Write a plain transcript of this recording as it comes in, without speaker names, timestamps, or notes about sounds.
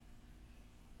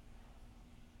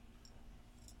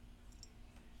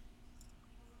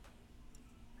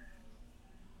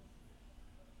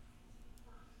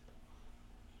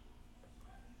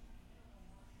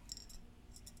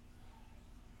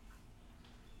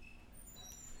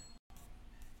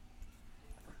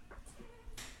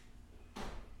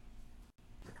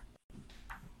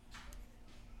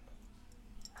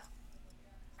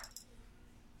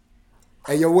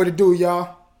Hey, yo, what it do,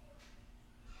 y'all?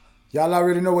 Y'all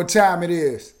already know what time it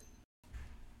is.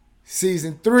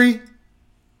 Season 3,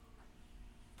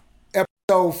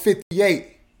 episode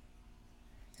 58.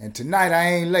 And tonight I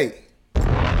ain't late. We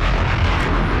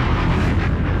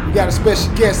got a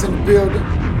special guest in the building.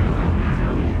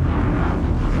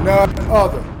 None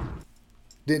other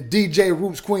than DJ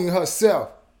Roots Queen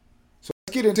herself. So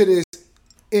let's get into this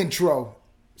intro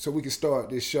so we can start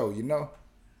this show, you know?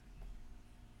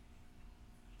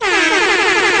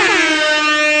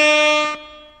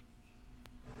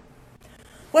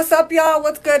 What's up, y'all?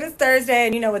 What's good? It's Thursday,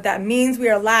 and you know what that means. We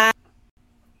are live.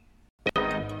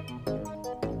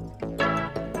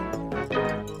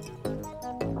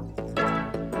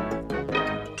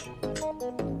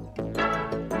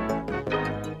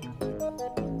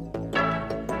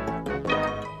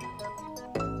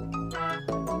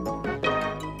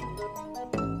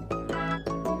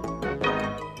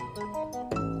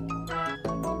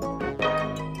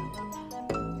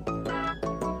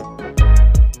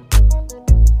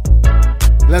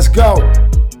 Let's go.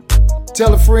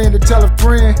 Tell a friend to tell a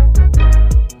friend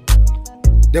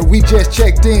that we just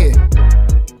checked in.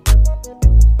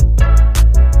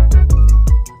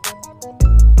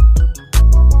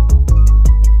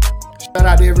 Shout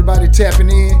out to everybody tapping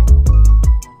in.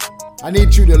 I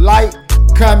need you to like,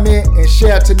 comment, and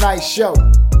share tonight's show.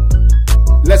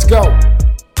 Let's go.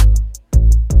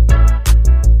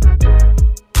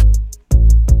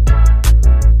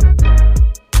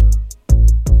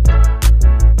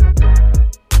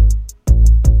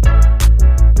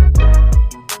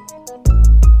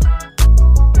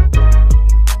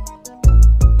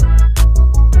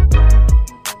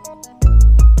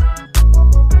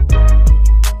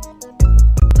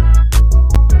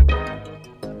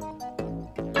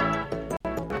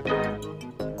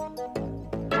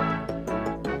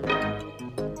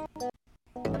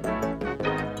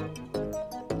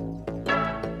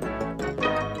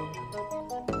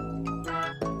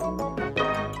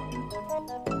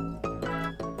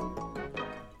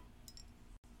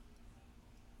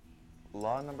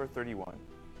 Law number 31.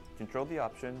 Control the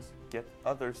options, get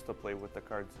others to play with the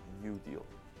cards you deal.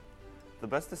 The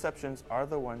best deceptions are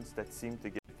the ones that seem to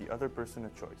give the other person a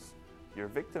choice. Your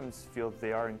victims feel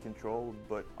they are in control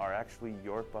but are actually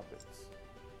your puppets.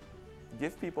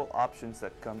 Give people options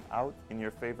that come out in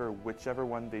your favor whichever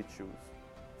one they choose.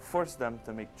 Force them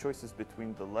to make choices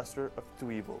between the lesser of two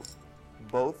evils,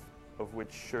 both of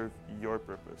which serve your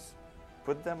purpose.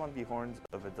 Put them on the horns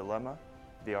of a dilemma.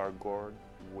 They are gored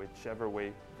whichever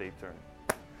way they turn.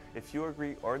 If you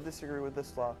agree or disagree with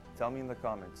this law, tell me in the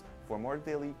comments. For more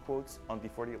daily quotes on the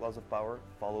 48 Laws of Power,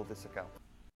 follow this account.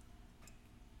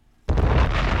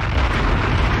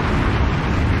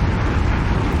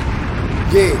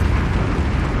 Yeah.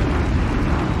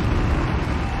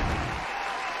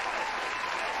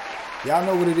 Y'all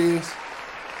know what it is.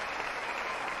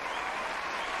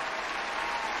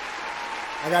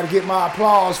 I gotta get my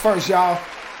applause first, y'all.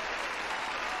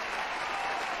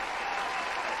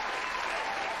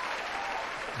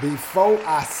 Before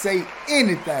I say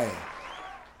anything,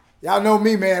 y'all know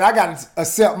me, man. I gotta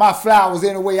accept my flowers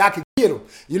any way I can get them,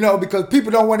 you know, because people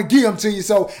don't want to give them to you.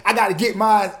 So I gotta get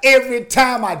mine every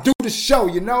time I do the show,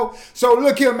 you know. So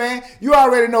look here, man. You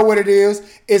already know what it is.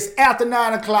 It's after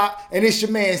 9 o'clock, and it's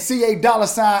your man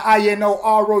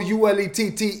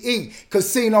CA$INOROULETTE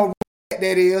Casino.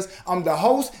 That is, I'm the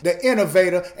host, the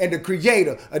innovator, and the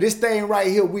creator of this thing right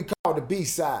here we call the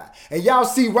B-side. And y'all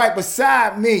see right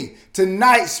beside me,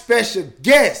 tonight's special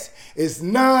guest is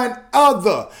none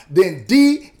other than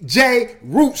DJ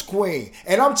Roots Queen.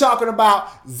 And I'm talking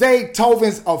about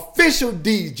Zaytoven's official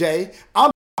DJ.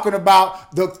 I'm talking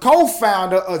about the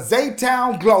co-founder of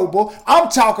Zaytown Global. I'm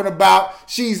talking about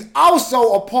she's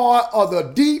also a part of the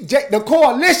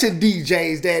coalition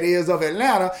DJs that is of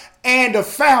Atlanta, and the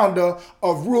founder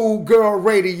of Rude Girl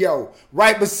Radio.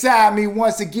 Right beside me,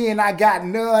 once again, I got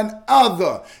none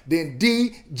other than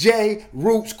DJ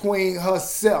Roots Queen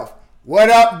herself. What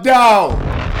up, dog?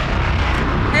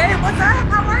 Hey, what's up?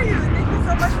 How are you? Thank you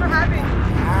so much for having me.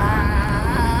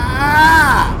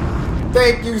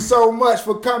 Thank you so much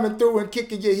for coming through and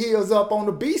kicking your heels up on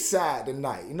the B-side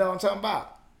tonight. You know what I'm talking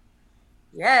about?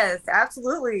 Yes,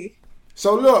 absolutely.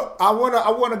 So look, I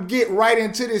wanna get right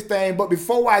into this thing, but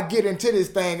before I get into this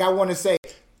thing, I wanna say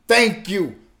thank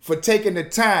you for taking the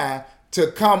time to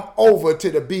come over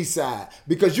to the B-side,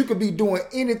 because you could be doing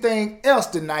anything else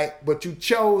tonight, but you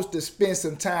chose to spend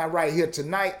some time right here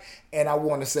tonight, and I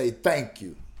wanna say thank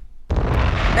you.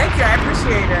 Thank you, I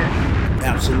appreciate it.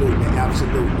 Absolutely,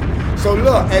 absolutely. So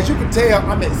look, as you can tell,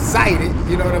 I'm excited.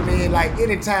 You know what I mean? Like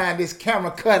anytime this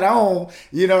camera cut on,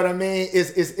 you know what I mean?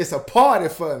 It's a party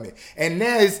for me, and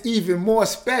now it's even more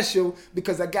special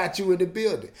because I got you in the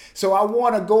building. So I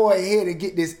want to go ahead and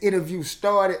get this interview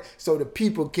started so the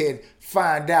people can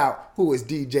find out who is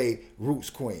DJ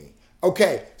Roots Queen.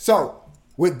 Okay, so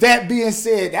with that being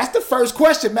said, that's the first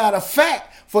question. Matter of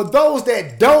fact, for those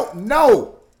that don't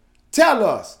know, tell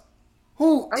us.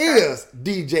 Who is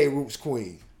DJ Roots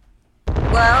Queen?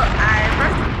 Well,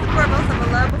 first and foremost, I'm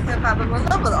in love with hip hop. I'm in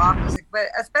love with all music, but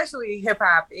especially hip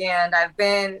hop. And I've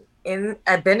been a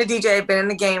DJ. I've been in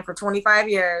the game for 25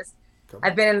 years.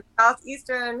 I've been in the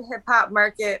Southeastern hip hop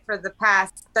market for the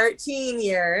past 13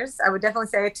 years. I would definitely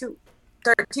say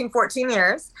 13, 14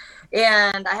 years.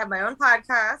 And I have my own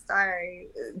podcast. I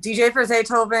DJ for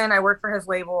Zaytoven. I work for his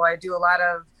label. I do a lot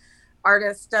of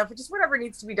artist stuff, just whatever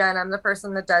needs to be done. I'm the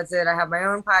person that does it. I have my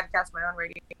own podcast, my own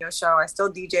radio show. I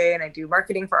still DJ and I do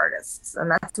marketing for artists, and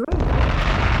that's me.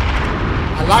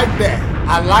 I like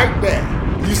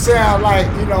that. You sound like,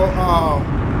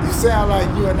 you sound like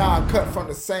you and I are cut from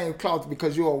the same cloth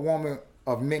because you're a woman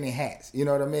of many hats. You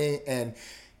know what I mean? And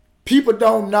people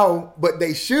don't know, but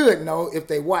they should know if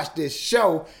they watch this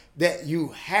show that you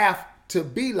have to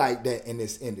be like that in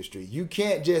this industry. You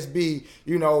can't just be,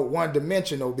 one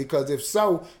dimensional, because if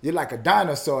so, you're like a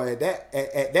dinosaur at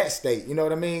that state. You know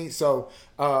what I mean? So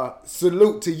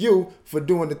salute to you for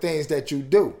doing the things that you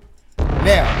do.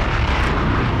 Now,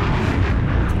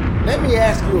 let me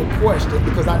ask you a question,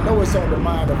 because I know it's on the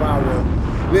mind of our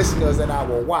listeners and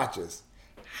our watchers.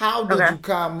 How did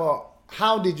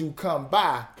you come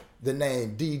by the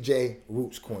name DJ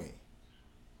Roots Queen?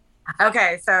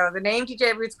 Okay, so the name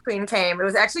DJ Roots Queen it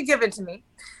was actually given to me.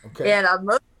 Okay. And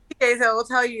most DJs, I will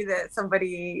tell you that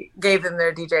somebody gave them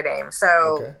their DJ name.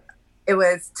 So It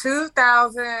was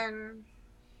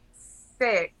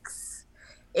 2006,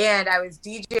 and I was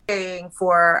DJing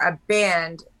for a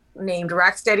band named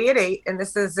Rocksteady at 8, and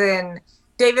this is in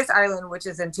Davis Island, which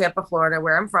is in Tampa, Florida,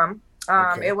 where I'm from.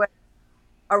 It was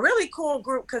a really cool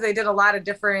group because they did a lot of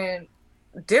different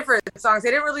songs.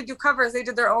 They didn't really do covers. They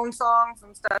did their own songs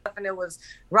and stuff, and it was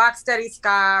rock steady,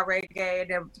 ska,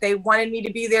 reggae, and they wanted me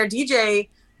to be their DJ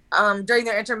during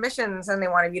their intermissions, and they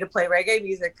wanted me to play reggae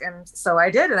music, and so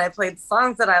I did, and I played the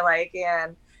songs that I like.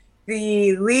 And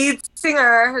the lead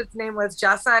singer, his name was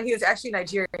Jason. He was actually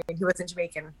Nigerian. He wasn't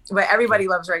Jamaican, but everybody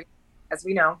loves reggae, as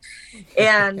we know.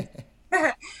 And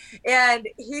and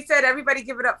he said, "Everybody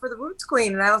give it up for the Roots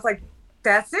Queen," and I was like,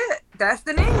 "That's it. That's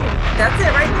the name. That's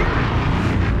it right there."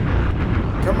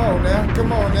 Come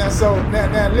on now. So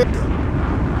now listen.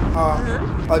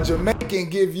 A Jamaican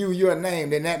give you your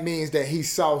name, then that means that he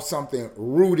saw something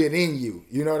rooted in you.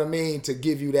 You know what I mean? To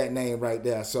give you that name right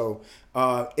there. So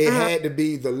it had to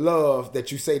be the love that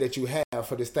you say that you have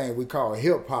for this thing we call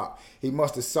hip hop. He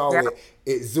must have saw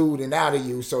it zooming out of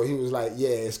you. So he was like, yeah,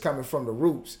 it's coming from the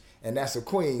roots, and that's a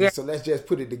queen. Yeah. So let's just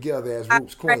put it together as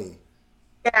Roots Queen.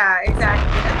 Yeah, exactly.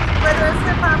 Whether it's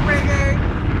hip hop, reggae,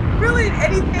 really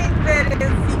anything that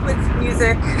is sequence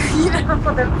music,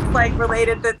 that's like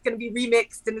related, that's going to be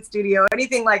remixed in the studio,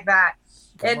 anything like that.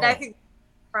 I think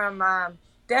from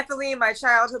definitely my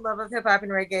childhood love of hip hop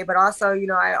and reggae, but also,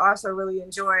 I also really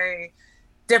enjoy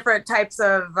different types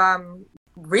of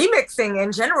remixing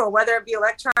in general, whether it be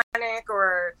electronic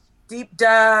or deep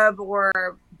dub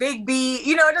or big beat,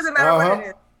 it doesn't matter what it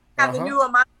is. Have the new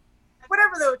amount,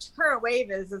 whatever the current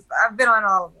wave is, I've been on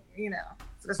all of them,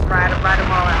 Just ride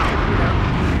them all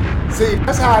out, See,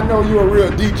 that's how I know you're a real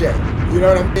DJ. You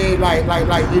know what I mean? Like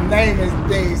you're naming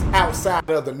things outside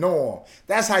of the norm.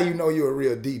 That's how you know you're a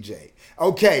real DJ.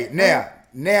 Okay, now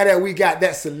that we got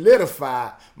that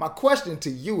solidified, my question to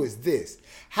you is this.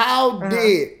 How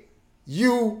did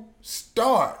you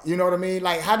start? You know what I mean?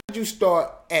 Like, how did you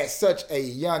start at such a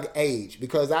young age?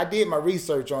 Because I did my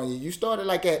research on you. You started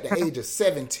like at the age of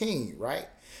 17, right?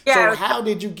 Yeah. So how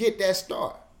did you get that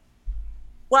start?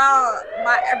 Well, it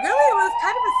was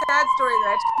kind of a sad story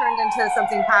that I turned into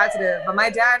something positive. But my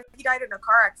dad, he died in a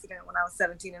car accident when I was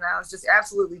 17, and I was just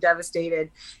absolutely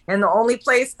devastated. And the only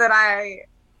place that I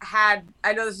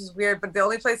know this is weird, but the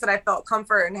only place that I felt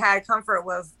comfort and had comfort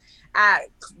was at,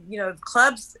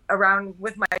 clubs around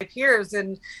with my peers.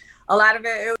 And a lot of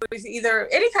it was either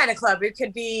any kind of club. It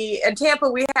could be, in Tampa,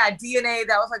 we had DNA,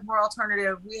 that was like more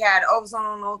alternative. We had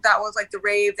Ozone, that was like the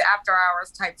rave, the after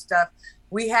hours type stuff.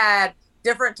 We had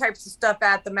different types of stuff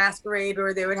at the Masquerade,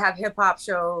 or they would have hip hop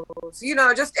shows,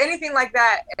 just anything like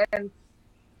that. And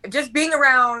just being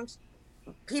around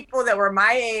people that were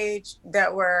my age,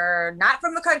 that were not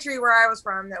from the country where I was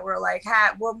from, that were like,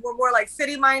 were more like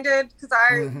city minded, because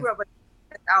I grew up with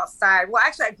outside. Well,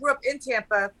 actually, I grew up in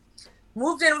Tampa,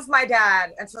 moved in with my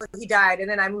dad until he died, and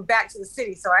then I moved back to the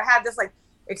city. So I had this like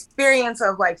experience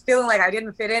of like feeling like I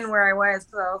didn't fit in where I was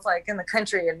because I was like in the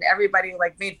country, and everybody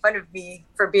like made fun of me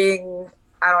for being,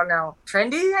 I don't know,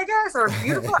 trendy, I guess, or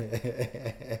beautiful.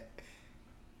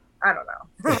 I don't know.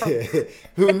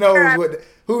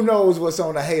 Who knows what's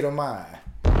on the hater mind?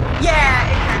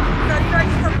 Yeah, exactly. So I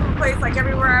just come from a place like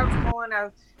everywhere I was going,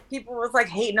 people was like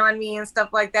hating on me and stuff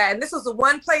like that. And this was the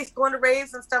one place, going to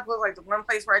raves and stuff was like the one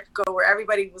place where I could go where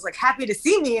everybody was like happy to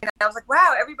see me. And I was like,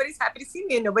 wow, everybody's happy to see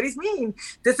me and nobody's mean.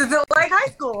 This isn't like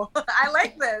high school. I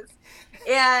like this.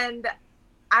 And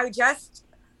I just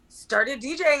started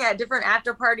DJing at different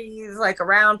after parties, like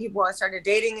around people. I started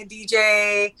dating a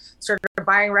DJ, started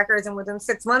buying records, and within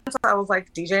 6 months, I was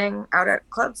like DJing out at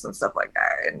clubs and stuff like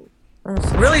that. And it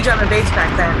was really drum and bass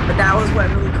back then, but that was what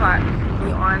really caught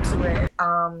me onto it.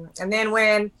 And then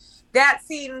when that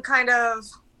scene kind of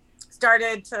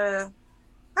started to,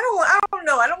 I don't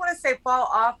know, I don't want to say fall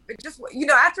off, but just, you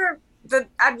know, after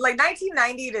like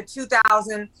 1990 to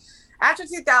 2000, after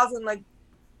 2000, like,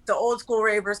 the old school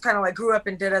ravers kind of like grew up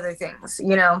and did other things,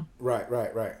 you know? Right.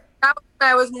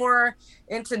 I was more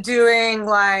into doing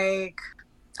like,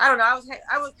 I don't know. I was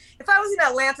if I was in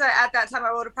Atlanta at that time,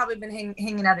 I would have probably been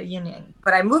hanging out at Union.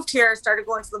 But I moved here, started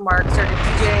going to the Mark, started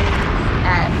DJing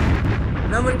at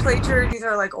Nomenclature. These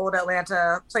are like old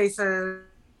Atlanta places.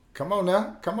 Come on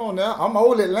now. I'm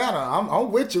old Atlanta.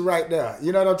 I'm with you right there.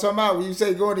 You know what I'm talking about? When you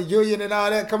say going to Union and all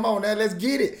that, come on now, let's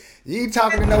get it. You ain't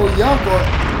talking to no young boy.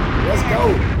 Let's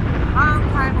go.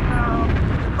 Time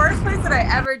ago, the first place that I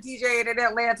ever DJ'd in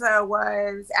Atlanta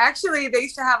was actually, they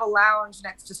used to have a lounge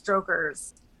next to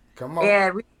Strokers. Come on.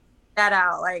 And we that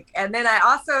out. Like, and then I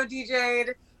also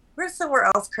DJ'd, where's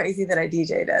somewhere else crazy that I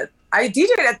DJ'd at? I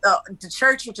DJ'd at the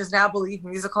church, which is now Believe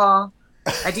Music Hall.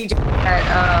 I DJ'd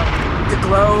at the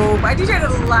Globe. I DJ'd at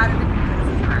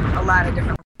a lot of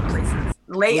different places.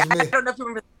 I don't know if you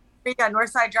remember the on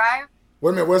Northside Drive.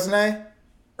 Wait a minute, what's the name?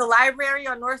 The Library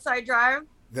on Northside Drive.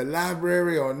 The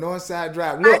Library on Northside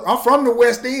Drive. Look, I'm from the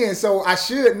West End, so I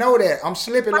should know that. I'm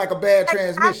slipping like a bad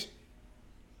transmission.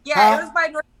 Yeah, It was by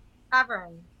Northside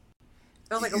Tavern.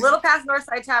 It was like a little past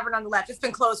Northside Tavern on the left. It's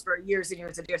been closed for years and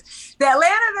years and years. The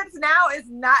Atlanta that's now is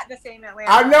not the same Atlanta.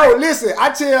 I know. Listen,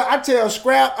 I tell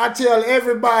Scrap, I tell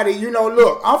everybody, you know,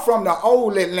 look, I'm from the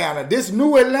old Atlanta. This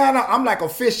new Atlanta, I'm like a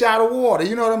fish out of water.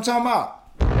 You know what I'm talking about?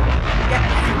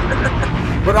 Yeah.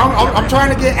 But I'm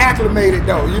trying to get acclimated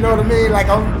though. You know what I mean? Like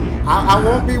I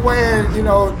won't be wearing, you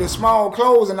know, the small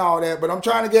clothes and all that, but I'm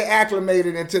trying to get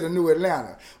acclimated into the new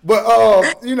Atlanta. But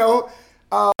you know,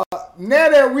 now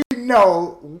that we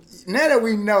know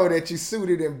that you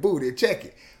suited and booted, check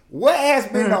it. What has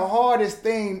been the hardest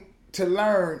thing to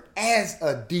learn as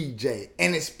a DJ,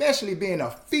 and especially being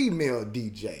a female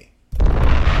DJ?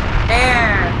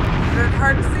 And the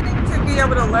hardest thing to be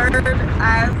able to learn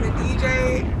as a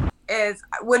DJ is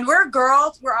when we're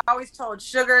girls, we're always told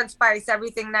sugar and spice,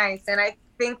 everything nice. And I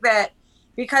think that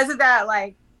because of that,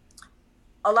 like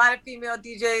a lot of female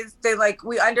DJs,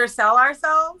 we undersell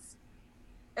ourselves,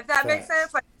 if that makes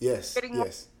sense. Like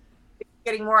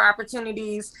getting more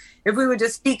opportunities if we would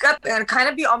just speak up and kind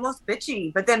of be almost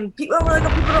bitchy. But then people were like, oh,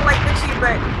 people don't like bitchy,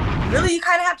 but really you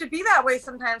kind of have to be that way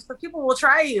sometimes because people will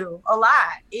try you a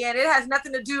lot. And it has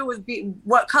nothing to do with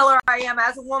what color I am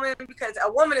as a woman, because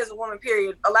a woman is a woman,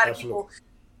 period. A lot of people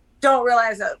don't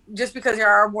realize that just because there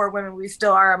are more women, we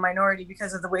still are a minority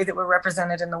because of the way that we're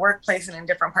represented in the workplace and in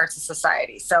different parts of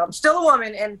society. So I'm still a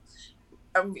woman, and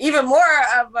even more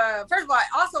of first of all,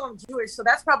 I'm Jewish, so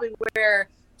that's probably where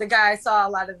the guy saw a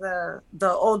lot of the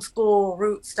old school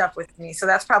root stuff with me. So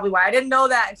that's probably why I didn't know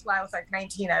that until I was like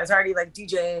 19. I was already like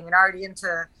DJing and already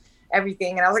into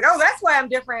everything. And I was like, oh, that's why I'm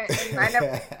different. And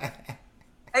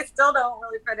I still don't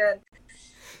really fit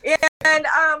in. And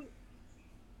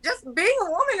just being a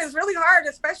woman is really hard,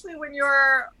 especially when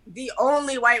you're the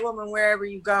only white woman wherever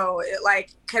you go. It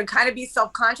like can kind of be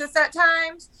self-conscious at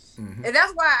times. Mm-hmm. And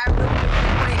that's why I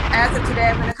really, as of today,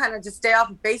 I'm going to kind of just stay off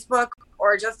of Facebook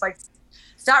or just like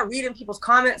stop reading people's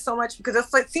comments so much, because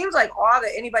it's like seems like all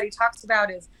that anybody talks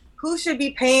about is who should be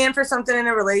paying for something in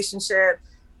a relationship.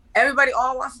 Everybody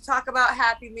all wants to talk about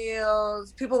Happy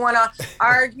Meals. People want to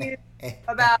argue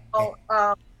about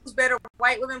who's better,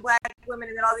 white women, black women,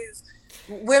 and then all these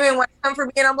women want to come for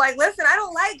me. And I'm like, listen, I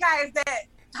don't like guys that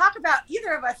talk about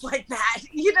either of us like that.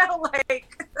 You know,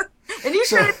 like, and you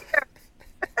shouldn't.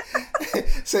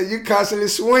 So you constantly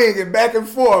swinging back and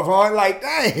forth, huh? Like,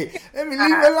 dang, let me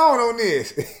leave it alone on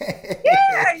this.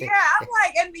 yeah. I'm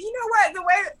like, and you know what? The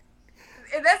way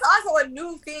that's also a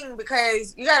new thing,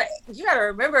 because you gotta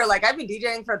remember, like, I've been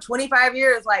DJing for 25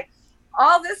 years. Like,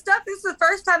 all this stuff. This is the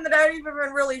first time that I've even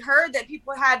really heard that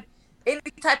people had any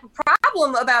type of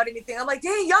problem about anything. I'm like,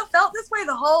 dang, y'all felt this way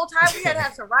the whole time. We had to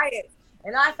have some riots.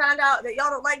 And I found out that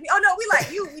y'all don't like me. Oh, no, we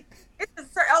like you. I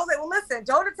was like, well, listen,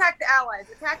 don't attack the allies.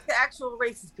 Attack the actual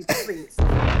racist people, please.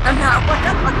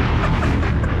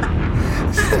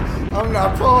 I'm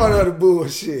not part of the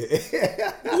bullshit.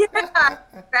 Yeah,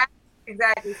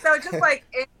 exactly. So just like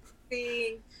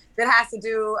anything that has to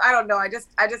do, I don't know. I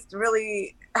just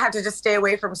really have to just stay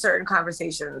away from certain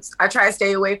conversations. I try to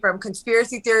stay away from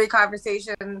conspiracy theory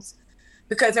conversations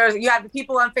because you have the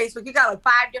people on Facebook. You got like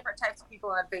 5 different types of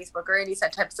people on Facebook or any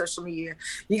type of social media.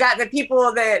 You got the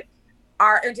people that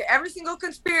are into every single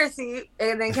conspiracy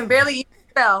and then can barely even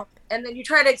spell. And then you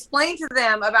try to explain to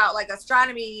them about like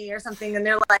astronomy or something, and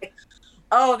they're like,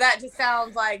 "Oh, that just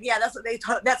sounds like that's what they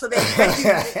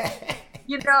expect."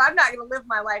 You know, I'm not going to live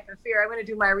my life in fear. I'm going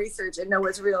to do my research and know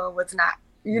what's real and what's not.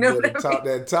 You know what I mean? Talk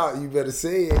that talk. You better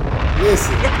say it.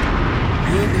 Listen,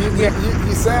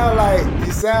 you sound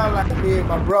like me and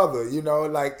my brother. You know,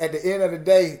 like at the end of the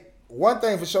day, one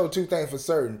thing for sure, 2 things for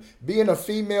certain. Being a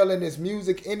female in this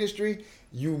music industry,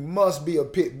 you must be a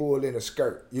pit bull in a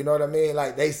skirt. You know what I mean?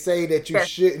 Like they say that you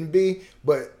shouldn't be,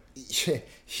 but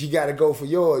you got to go for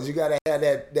yours. You got to have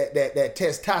that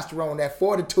testosterone, that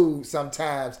fortitude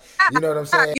sometimes. You know what I'm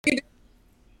saying?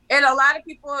 And a lot of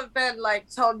people have been like,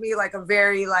 told me like a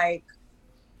very like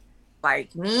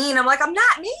mean. I'm like, I'm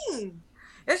not mean.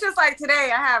 It's just like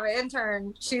today I have an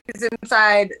intern. She's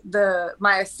inside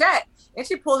my set and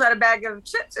she pulls out a bag of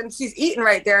chips and she's eating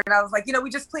right there. And I was like, we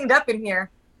just cleaned up in here.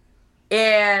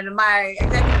 And my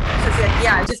executive producer said,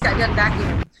 yeah, I just got done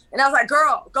vacuuming. And I was like,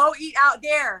 girl, go eat out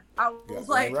there. I was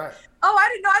like, right. Oh, I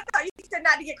didn't know. I thought you said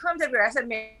not to get crumbs everywhere. I said,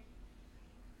 man.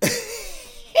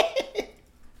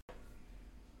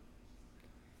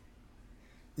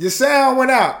 Your sound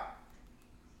went out.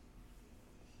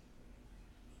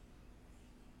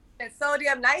 And so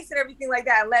damn nice and everything like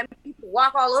that. And letting people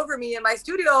walk all over me in my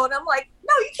studio. And I'm like,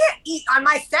 no, you can't eat on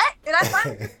my set. And I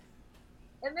find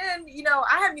And then,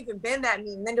 I haven't even been that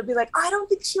mean. And then they'll be like, oh, I don't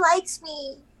think she likes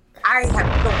me. I do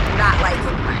not like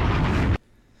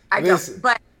anybody. Listen, don't.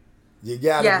 But you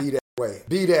gotta be that way.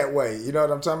 Be that way. You know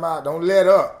what I'm talking about? Don't let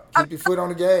up. Keep your foot on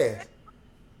the gas.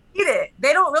 Need it.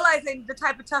 They don't realize the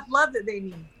type of tough love that they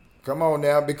need. Come on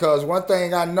now, because one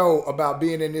thing I know about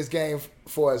being in this game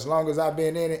for as long as I've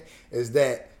been in it is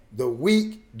that the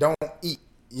weak don't eat.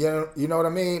 You know what I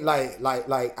mean? Like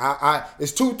I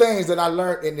it's 2 things that I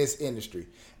learned in this industry.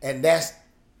 And that's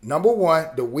number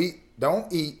 1, the weak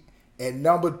don't eat. And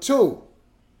number 2,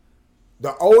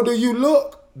 the older you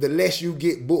look, the less you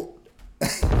get booked.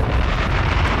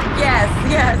 Yes,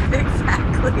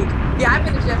 exactly. Yeah, I'm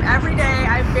in the gym every day.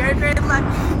 I'm very, very lucky.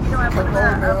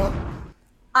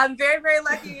 I'm very, very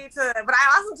lucky but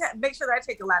I also make sure that I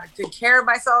take a lot of good care of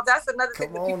myself. That's another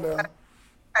thing that people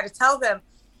try to tell them.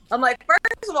 I'm like,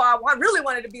 first of all, I really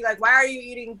wanted to be like, why are you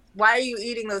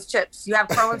eating those chips? You have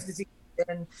Crohn's disease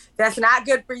and that's not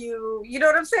good for you. You know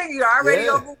what I'm saying? You're already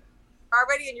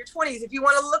already in your 20s. If you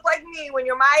want to look like me when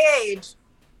you're my age,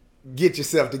 get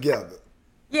yourself together.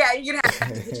 Yeah, you're gonna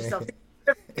have to get yourself together.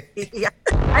 Yeah.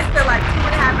 I spend like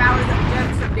 2.5 hours at the gym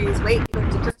some days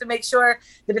waiting just to make sure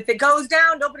that if it goes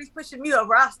down, nobody's pushing me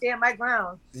over. I'll stand my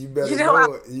ground. You better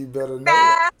know it. You better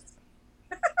know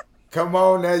it. Come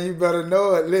on now, you better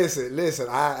know it. Listen.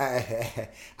 I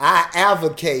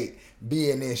advocate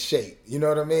being in shape. You know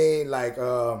what I mean? Like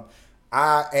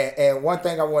and one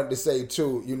thing I wanted to say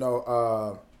too,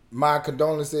 my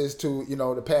condolences to,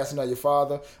 the passing of your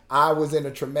father. I was in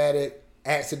a traumatic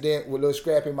accident with Lil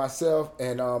Scrappy myself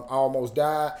and I almost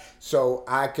died. So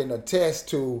I can attest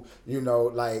to,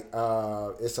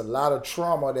 it's a lot of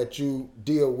trauma that you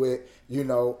deal with,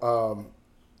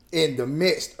 in the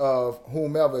midst of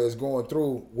whomever is going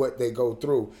through what they go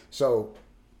through. So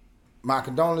my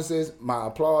condolences, my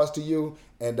applause to you.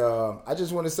 And I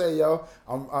just want to say, yo,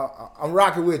 I'm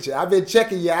rocking with you. I've been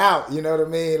checking you out, you know what I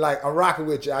mean? Like, I'm rocking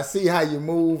with you. I see how you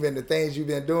move and the things you've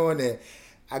been doing, and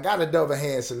I got to double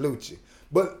hand salute you.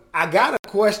 But I got a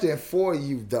question for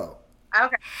you, though.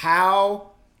 Okay.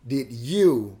 How did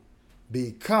you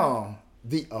become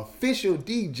the official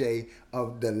DJ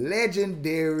of the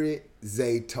legendary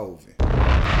Zaytoven? A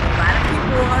lot of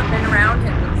people have been around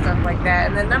him and stuff like that.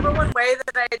 And the number one way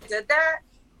that I did that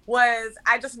was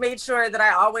I just made sure that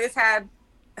I always had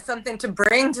something to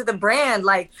bring to the brand.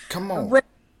 Like, come on. When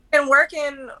I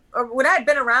had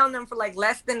been around them for like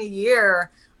less than a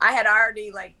year, I had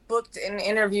already like booked an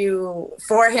interview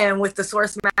for him with the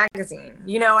Source magazine,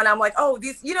 and I'm like, oh,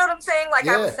 these, you know what I'm saying? Like,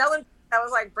 yeah. I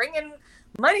was like bringing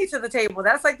money to the table.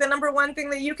 That's like the number one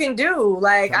thing that you can do.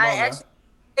 Like,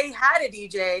 they had a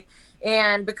DJ,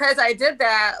 and because I did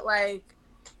that, like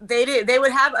they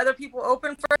would have other people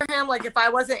open for him, like if I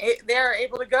wasn't there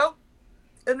able to go,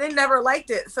 and they never liked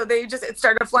it, so they just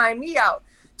started flying me out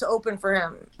to open for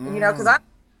him, you know, because I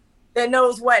that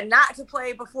knows what not to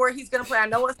play before he's gonna play. I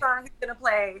know what song he's gonna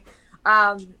play.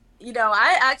 You know,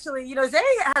 I actually, you know, Zay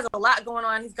has a lot going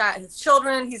on. He's got his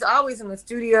children. He's always in the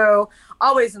studio,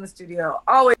 always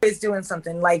doing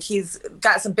something. Like he's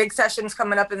got some big sessions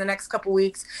coming up in the next couple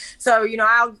weeks. So, you know,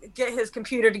 I'll get his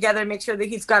computer together and make sure that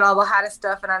he's got all the hottest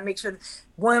stuff. And I make sure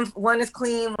one is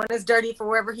clean, one is dirty for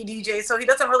wherever he DJs. So he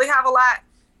doesn't really have a lot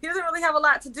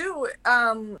to do.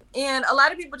 And a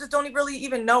lot of people just don't really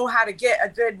even know how to get a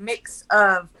good mix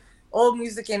of old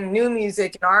music and new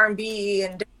music and R&B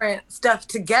and different stuff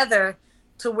together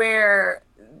to where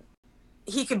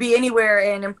he could be anywhere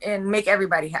and make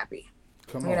everybody happy.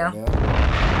 Come on, you know?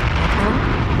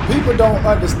 Mm-hmm. People don't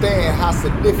understand how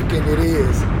significant it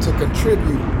is to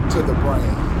contribute to the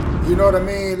brand. You know what I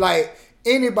mean? Like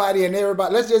anybody and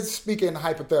everybody, let's just speak in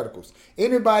hypotheticals.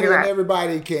 Anybody and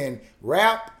everybody can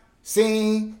rap,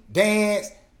 sing,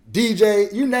 dance,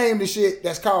 DJ, you name the shit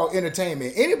that's called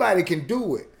entertainment. Anybody can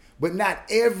do it. But not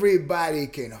everybody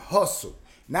can hustle.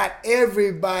 Not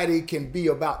everybody can be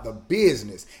about the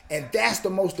business. And that's the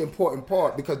most important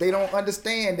part because they don't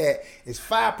understand that it's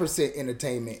 5%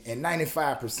 entertainment and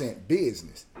 95%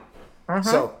 business. Mm-hmm.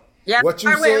 So what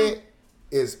you said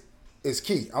is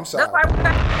key. I'm sorry. That's why we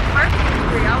got marketing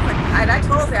degree. I was like, I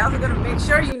told you I was going to make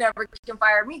sure you never can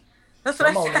fire me. That's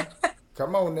what I said.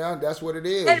 Come on now. That's what it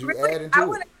is. And you really, add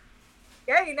into it.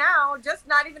 Now, just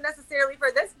not even necessarily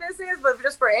for this business, but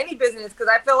just for any business, because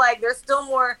I feel like there's still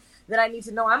more that I need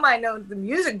to know. I might know the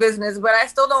music business, but I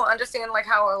still don't understand like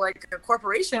how like a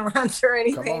corporation runs or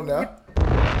anything. Come on now.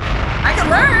 I can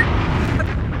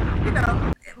learn, you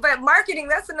know, but marketing,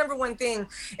 that's the number one thing.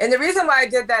 And the reason why I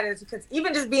did that is because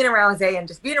even just being around Zay and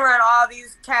just being around all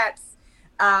these cats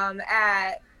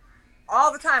at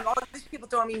all the time, all these people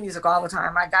throwing me music all the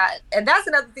time. And that's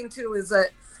another thing too, is that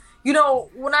you know,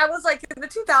 when I was like in the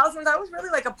 2000s, I was really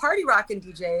like a party rocking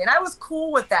DJ, and I was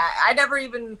cool with that. I never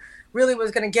even really was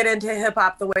going to get into hip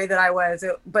hop the way that I was,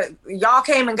 but y'all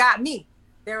came and got me.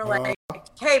 They were like,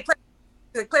 hey,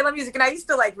 play my music. And I used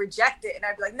to like reject it. And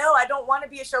I'd be like, no, I don't want to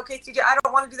be a showcase DJ. I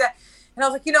don't want to do that. And I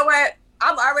was like, you know what?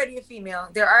 I'm already a female.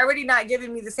 They're already not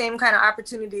giving me the same kind of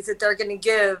opportunities that they're going to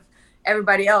give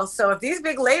everybody else. So if these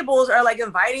big labels are like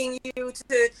inviting you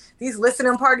to these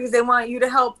listening parties, they want you to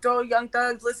help throw Young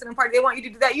Thug's listening party, they want you to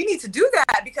do that, you need to do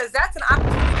that because that's an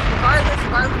opportunity regardless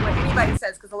of what anybody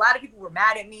says, because a lot of people were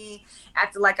mad at me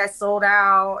after like I sold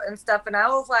out and stuff, and I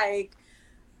was like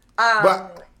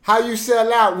but how you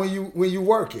sell out when you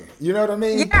working, you know what I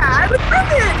mean? Yeah, I was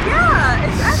working. Yeah,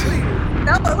 exactly.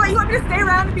 No, what, you want me to stay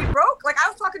around and be broke? Like I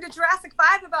was talking to Jurassic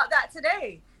 5 about that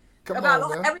today.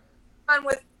 Everything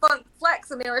with Funk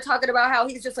Flex, and they were talking about how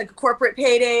he's just like a corporate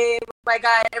payday, my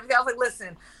guy, and everything. I was like,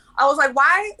 listen, I was like,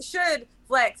 why should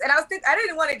Flex? And I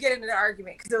didn't want to get into the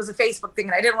argument because it was a Facebook thing,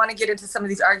 and I didn't want to get into some of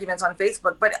these arguments on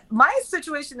Facebook. But my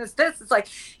situation is this: it's like,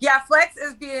 yeah, Flex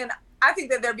is being. I think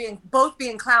that they're both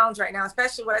being clowns right now,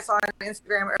 especially what I saw on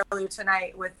Instagram earlier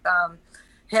tonight with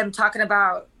him talking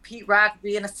about Pete Rock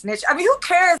being a snitch. I mean, who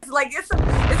cares? Like, it's a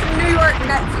New York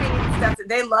nuts thing stuff that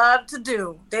they love to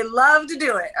do. They love to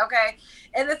do it, okay?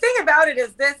 And the thing about it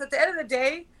is this: at the end of the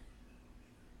day,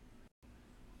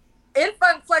 in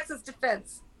Funk Flex's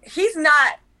defense, he's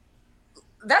not.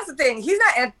 That's the thing.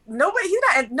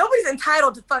 Nobody's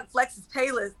entitled to Funk Flex's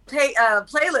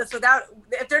playlist without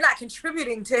if they're not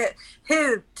contributing to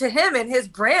him and his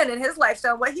brand and his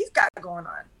lifestyle, what he's got going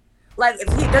on. Like,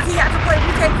 does he have to play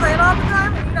Wu-Tang Clan all the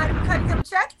time and you're not even cutting him a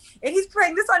check? And he's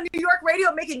playing this on New York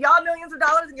radio, making y'all millions of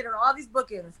dollars and getting all these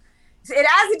bookings. And as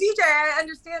a DJ, I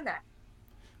understand that.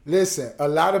 Listen, a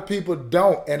lot of people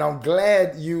don't, and I'm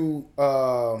glad you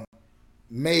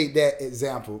made that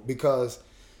example because,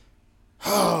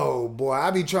 oh boy, I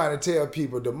be trying to tell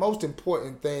people the most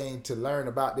important thing to learn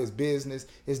about this business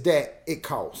is that it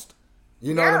costs.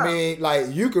 You know what I mean?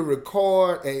 Like, you can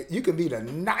record and you can be the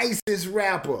nicest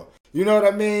rapper. You know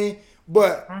what I mean?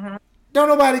 But don't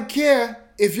nobody care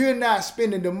if you're not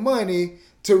spending the money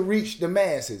to reach the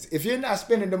masses. If you're not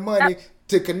spending the money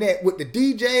to connect with the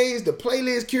DJs, the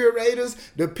playlist curators,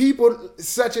 the people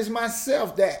such as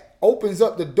myself that opens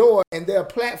up the door and their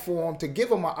platform to give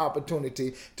them an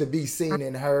opportunity to be seen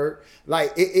and heard.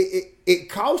 Like, it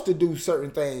costs to do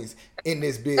certain things in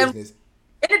this business.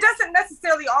 And it doesn't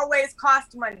necessarily always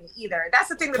cost money either. That's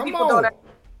the thing that people don't understand.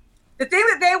 The thing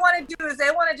that they want to do is they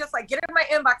want to just like get in my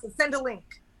inbox and send a link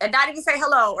and not even say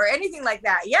hello or anything like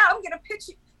that. Yeah, I'm going to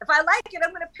pitch If I like it,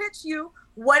 I'm going to pitch you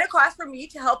what it costs for me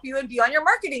to help you and be on your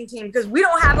marketing team because we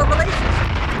don't have a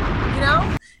relationship, you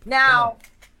know? Now,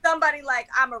 somebody like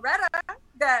Amaretta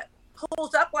that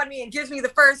pulls up on me and gives me the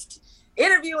first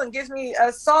interview and gives me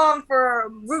a song for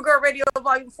Rude Girl Radio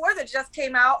Volume 4 that just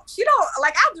came out. She don't,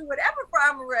 like, I'll do whatever for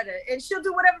Amaretta and she'll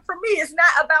do whatever for me. It's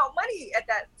not about money at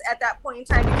that point in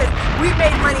time because we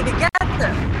made money together.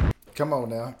 Come on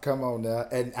now.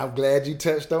 And I'm glad you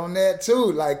touched on that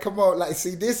too. Like, come on, like,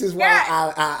 see, this is why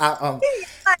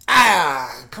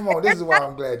come on, this is why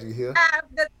I'm glad you're here.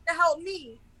 To help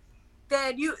me,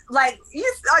 then I've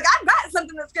got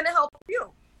something that's gonna help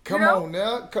you. Come on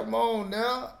now.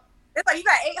 It's like you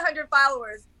got 800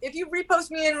 followers. If you repost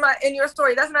me in your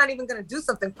story, that's not even gonna do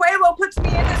something. Quavo puts me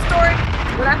in his story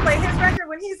when I play his record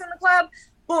when he's in the club.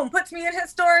 Boom, puts me in his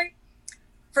story.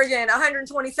 Friggin'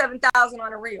 127,000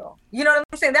 on a reel. You know what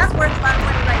I'm saying? That's worth a lot of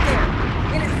money right there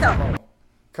in itself.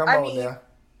 Come on now.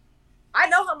 I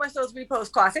know how much those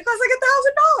reposts cost. It costs like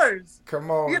 $1,000.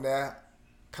 Come on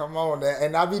now.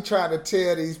 And I be trying to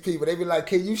tell these people, they be like,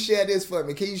 can you share this for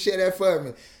me? Can you share that for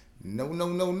me?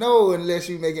 No, unless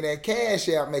you making that Cash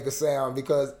App make a sound,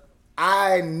 because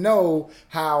I know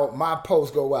how my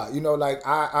posts go out. You know, like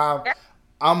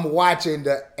I'm watching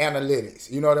the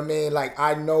analytics. You know what I mean? Like,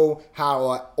 I know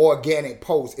how an organic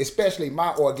post, especially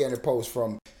my organic post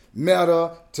from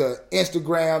Meta to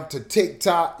Instagram to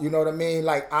TikTok, you know what I mean?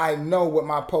 Like, I know what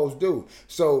my posts do.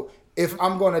 So if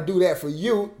I'm going to do that for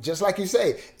you, just like you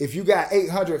say, if you got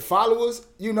 800 followers,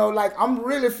 you know, like, I'm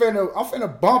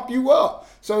finna bump you up.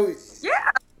 So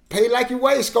pay like you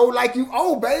weigh, score like you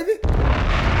owe, baby.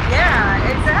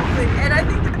 Yeah, exactly. And I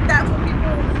think that's what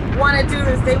people want to do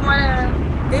is they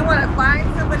want to find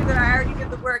somebody that I already did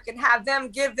the work and have them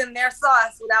give them their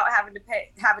sauce without having to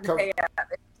pay up.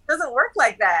 It doesn't work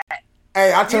like that.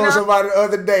 Hey, I told somebody the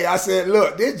other day, I said,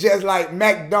 look, this just like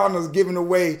McDonald's giving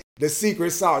away the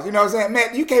secret sauce. You know what I'm saying?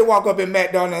 Matt, you can't walk up in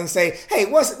McDonald's and say, hey,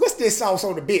 what's this sauce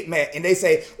on the Big Mac? And they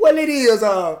say, well, it is,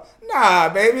 nah,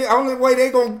 baby. Only way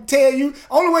they gonna tell you,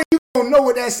 only way you gonna know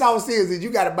what that sauce is you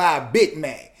gotta buy a Big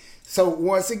Mac. So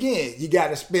once again, you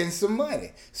gotta spend some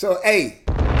money. So, hey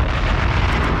man.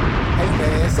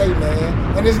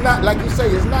 And it's not, like you say,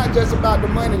 it's not just about the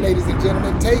money, ladies and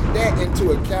gentlemen. Take that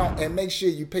into account and make sure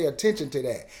you pay attention to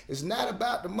that. It's not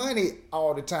about the money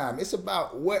all the time. It's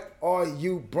about what are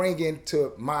you bringing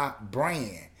to my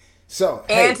brand. So,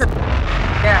 exactly.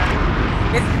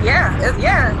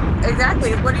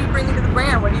 What are you bringing to the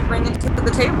brand? What are you bringing to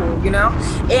the table, you know?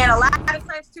 And a lot of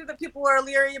times, too, that people are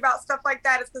leery about stuff like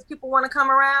that is because people want to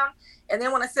come around and they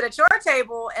want to sit at your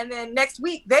table, and then next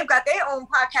week, they've got their own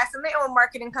podcast and their own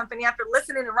marketing company after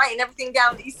listening and writing everything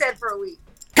down that you said for a week.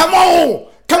 Come on!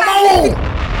 Don't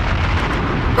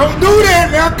do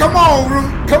that now. Come on,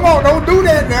 Ruth. Come on, don't do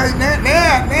that now.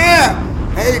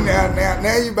 Hey,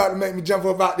 now you about to make me jump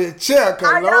up out this chair,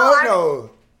 because Lord knows.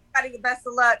 I think the best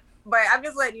of luck, but I'm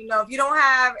just letting you know, if you don't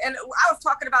have, and I was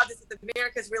talking about this at the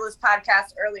America's Realest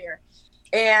podcast earlier,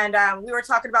 and we were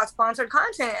talking about sponsored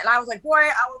content, and I was like,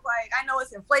 I know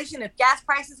it's inflation. If gas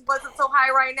prices wasn't so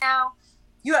high right now,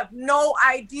 you have no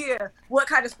idea what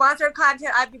kind of sponsored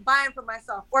content I'd be buying for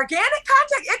myself. Organic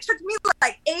content, it took me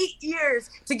like 8 years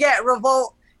to get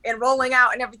Revolt and Rolling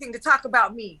Out and everything to talk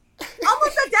about me.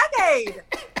 Almost a decade.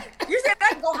 You said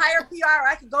I could go hire PR, or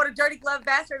I could go to Dirty Glove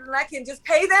Bastard and I can just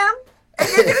pay them and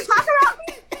they're going to talk about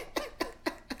me?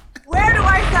 Where do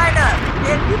I sign up?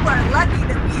 And people are lucky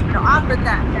that we even offered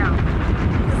that now.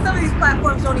 Because some of these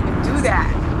platforms don't even do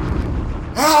that.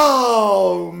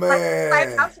 Oh,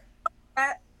 man.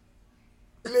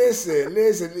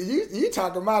 Listen, you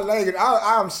talking my language.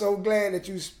 I'm so glad that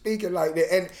you speaking like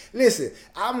that. And listen,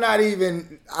 I'm not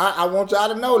even, I want y'all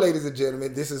to know, ladies and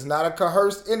gentlemen, this is not a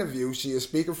coerced interview. She is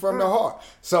speaking from the heart.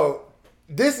 So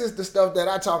this is the stuff that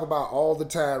I talk about all the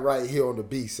time right here on the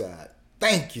B-side.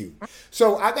 Thank you.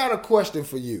 So I got a question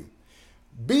for you.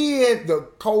 Being the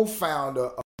co-founder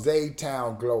of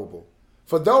Zaytown Global,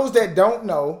 for those that don't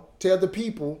know, tell the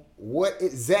people what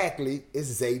exactly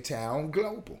is Zaytown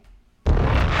Global.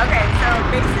 Okay, so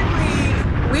basically,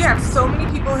 we have so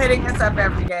many people hitting us up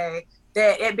every day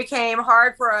that it became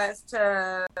hard for us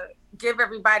to give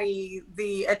everybody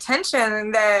the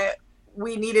attention that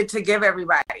we needed to give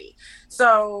everybody.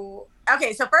 So,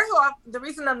 okay, so first of all, the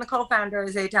reason I'm the co-founder of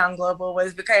Zaytown Global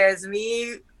was because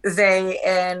me, Zay,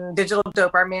 and Digital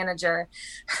Dope, our manager,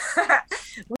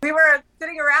 we were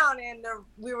sitting around and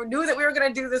we knew that we were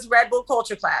going to do this Red Bull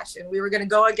Culture Clash, and we were going to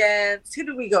go against, who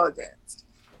did we go against?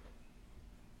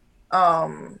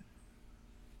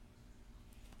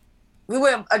 We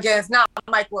went against, not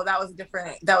Mike Will, that was a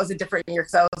different year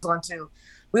because I was on too.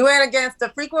 We went against the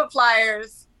Frequent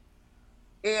Flyers,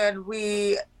 and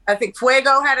I think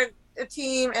Fuego had a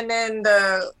team, and then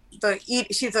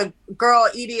she's a girl,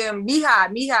 EDM, Mija,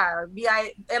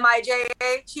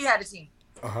 Mija, she had a team.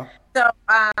 Uh-huh. So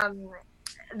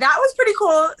that was pretty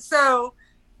cool. So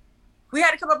we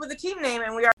had to come up with a team name,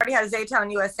 and we already had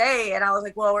Zaytown USA. And I was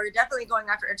like, well, we're definitely going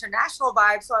after international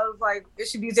vibes. So I was like, it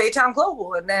should be Zaytown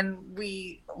Global. And then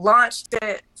we launched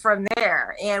it from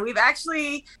there. And we've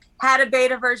actually had a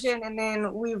beta version, and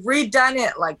then we've redone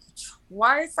it like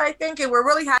twice, I think. And we're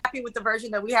really happy with the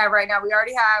version that we have right now. We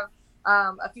already have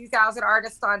a few thousand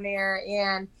artists on there.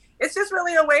 And it's just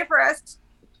really a way for us.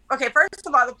 Okay, first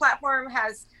of all, the platform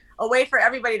has a way for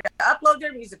everybody to upload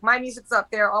their music. My music's up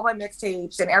there, all my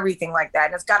mixtapes and everything like that.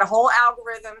 And it's got a whole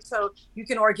algorithm so you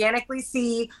can organically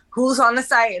see who's on the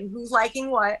site and who's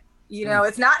liking what. You know,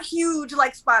 it's not huge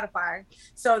like Spotify.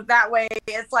 So that way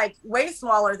it's like way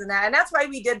smaller than that. And that's why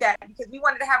we did that, because we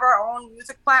wanted to have our own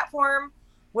music platform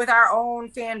with our own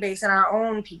fan base and our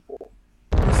own people.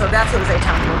 And so that's what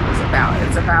Zaytown Global is about.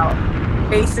 It's about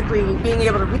basically being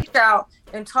able to reach out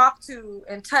and talk to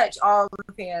and touch all of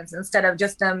the fans instead of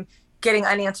just them getting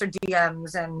unanswered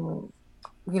DMs and,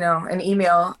 you know, an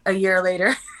email a year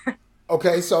later.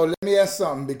 Okay, so let me ask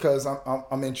something, because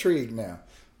I'm intrigued now.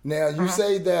 Now, you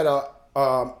say that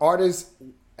artists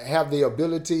have the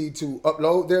ability to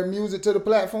upload their music to the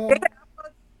platform?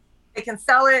 They can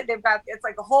sell it.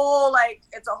 It's a whole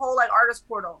artist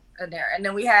portal in there. And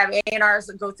then we have A&Rs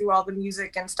that go through all the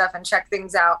music and stuff and check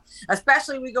things out.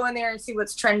 Especially we go in there and see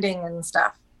what's trending and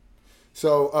stuff.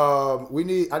 So we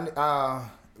need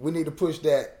to push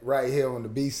that right here on the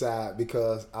B side,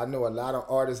 because I know a lot of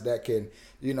artists that can,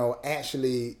 you know,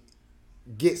 actually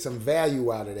get some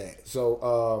value out of that.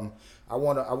 So I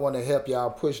want to help y'all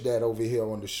push that over here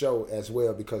on the show as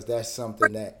well, because that's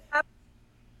something that.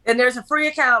 And there's a free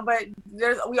account, but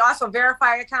we also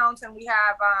verify accounts, and we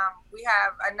have a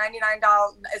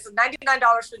 $99. It's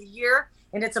 $99 for the year,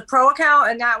 and it's a pro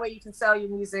account, and that way you can sell your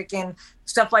music and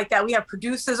stuff like that. We have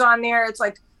producers on there. It's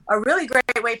like a really great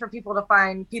way for people to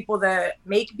find people that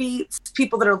make beats,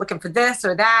 people that are looking for this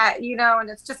or that, you know.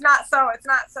 And it's not so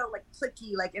like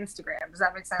clicky like Instagram. Does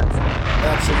that make sense?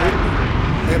 Absolutely.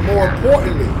 And more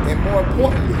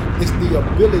importantly, it's the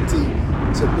ability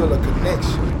to build a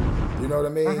connection. You know what I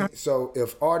mean? Uh-huh. So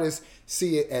if artists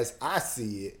see it as I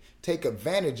see it, take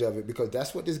advantage of it, because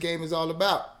that's what this game is all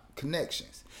about,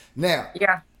 connections. Now,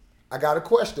 I got a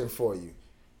question for you.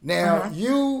 Now,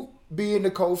 you being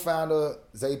the co-founder of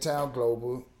Zaytown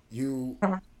Global, you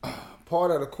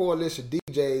part of the coalition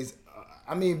DJs,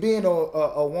 I mean, being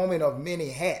a woman of many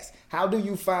hats, how do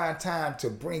you find time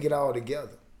to bring it all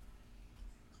together?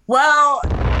 Well,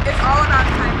 it's all about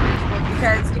time management,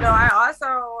 because, you know, I also,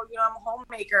 you know, I'm a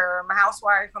homemaker, I'm a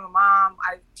housewife, I'm a mom,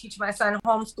 I teach my son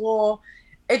homeschool.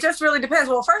 It just really depends.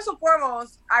 Well, first and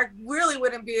foremost, I really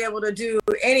wouldn't be able to do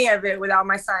any of it without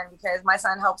my son, because my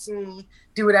son helps me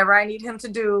do whatever I need him to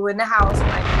do in the house, and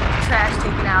like trash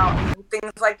taken out and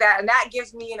things like that. And that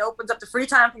gives me and opens up the free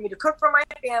time for me to cook for my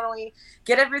family,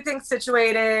 get everything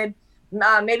situated,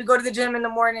 maybe go to the gym in the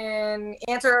morning,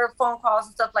 answer phone calls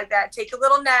and stuff like that, take a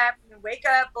little nap and wake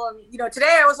up. You know,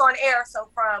 today I was on air. So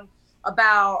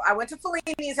I went to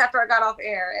Fellini's after I got off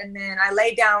air, and then I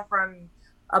laid down from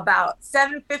about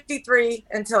 7:53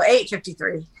 until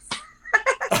 8:53.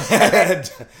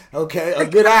 Okay, a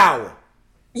good hour.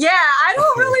 Yeah, I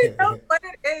don't really know what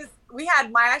it is. We had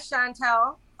Maya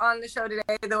Chantel on the show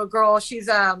today. The girl, she's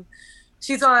on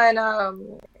she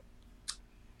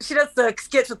does the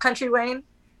skits with Country Wayne.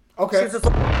 Okay. She's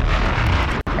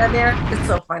and there, it's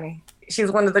so funny. She's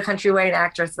one of the Country Wayne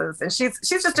actresses, and she's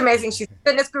just amazing. She's a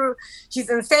fitness guru. She's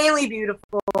insanely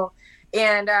beautiful,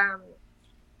 and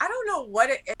I don't know what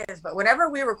it is, but whenever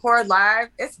we record live,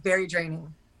 it's very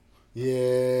draining.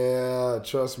 Yeah,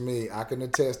 trust me, I can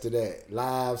attest to that.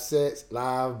 Live sets,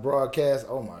 live broadcasts.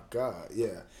 Oh my God,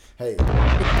 yeah. Hey,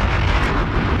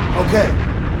 okay,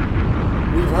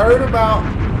 we've heard about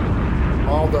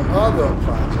all the other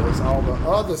projects, all the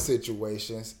other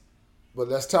situations, but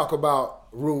let's talk about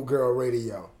Rude Girl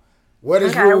Radio. What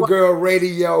is Rude Girl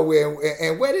Radio,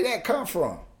 and where did that come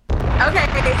from? Okay,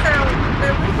 so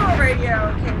the Rude Girl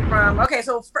Radio came from,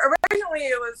 so originally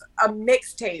it was a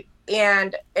mixtape,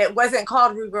 and it wasn't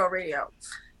called Rude Girl Radio.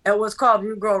 It was called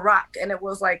Rude Girl Rock, and it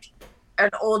was like an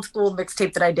old school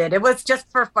mixtape that I did. It was just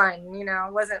for fun, you know,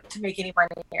 it wasn't to make any money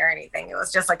or anything. It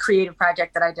was just like creative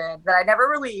project that I did that I never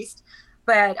released.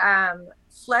 But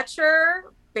Fletcher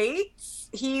Bates,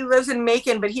 he lives in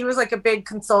Macon, but he was like a big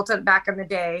consultant back in the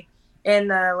day in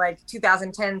the like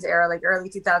 2010s era, like early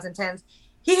 2010s.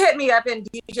 he hit me up, and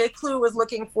DJ Clue was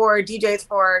looking for DJs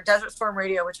for Desert Storm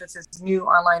Radio, which was his new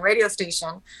online radio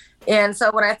station. And so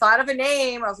when I thought of a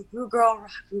name, I was like, Rude Girl,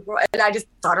 and I just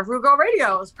thought of Rude Girl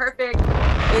Radio. It was perfect.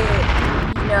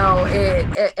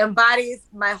 It embodies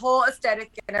my whole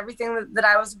aesthetic and everything that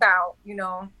I was about,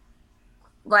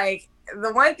 Like,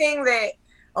 the one thing that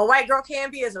a white girl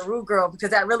can be is a rude girl, because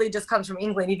that really just comes from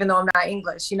England, even though I'm not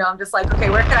English. I'm just like, okay,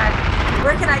 where can I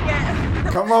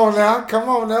get? Come on now.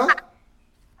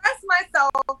 Express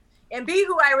myself and be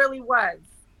who I really was.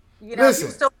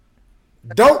 Listen,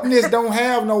 dopeness don't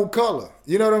have no color.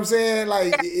 You know what I'm saying?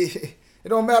 Like, it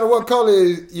don't matter what color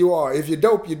you are. If you're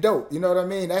dope, you're dope. You know what I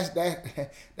mean? That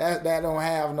don't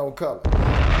have no color.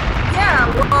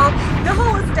 Yeah, well, the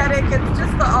whole aesthetic, it's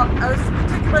just a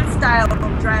particular style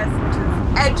of dress, which is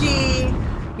edgy.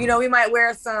 We might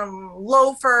wear some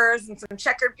loafers and some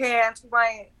checkered pants. We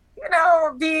might, we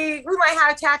might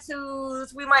have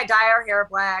tattoos. We might dye our hair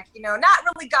black. Not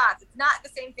really goth. It's not the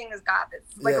same thing as goth.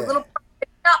 It's like a little,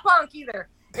 it's not punk either.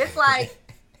 It's like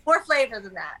more flavor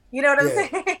than that. You know what I'm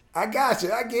saying? I got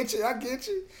you. I get you.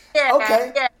 Yeah.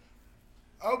 Okay. Yeah.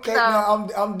 Okay. So, now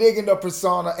I'm digging the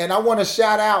persona, and I want to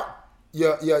shout out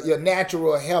your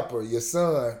natural helper, your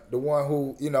son, the one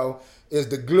who is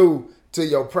the glue to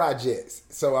your projects.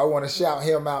 So I want to shout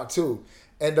him out too.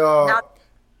 And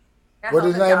what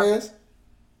his name is?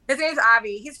 His name's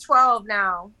Avi. He's 12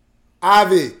 now.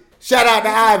 Ivy. Shout out to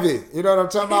Ivy. You know what I'm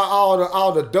talking about?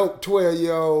 All the dope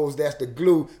 12-year-olds that's the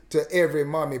glue to every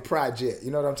mommy project.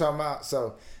 You know what I'm talking about?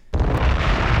 So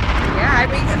yeah,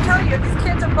 I'm telling you, if these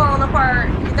kids are falling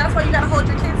apart, that's why you gotta hold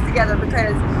your kids together,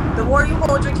 because the more you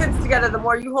hold your kids together, the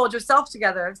more you hold yourself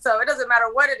together. So it doesn't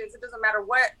matter what it is. It doesn't matter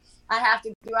what I have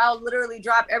to do. I'll literally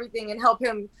drop everything and help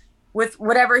him with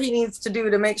whatever he needs to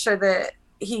do to make sure that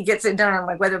he gets it done,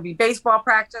 like whether it be baseball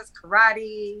practice,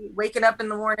 karate, waking up in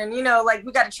the morning, like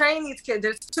we got to train these kids.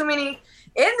 There's too many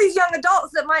in these young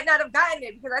adults that might not have gotten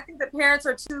it, because I think the parents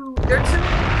they're too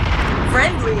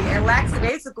friendly and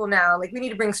lackadaisical now. Like, we need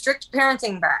to bring strict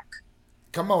parenting back.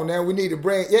 Come on now, we need to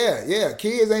bring,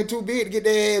 kids ain't too big to get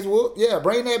their ass whooped. Yeah,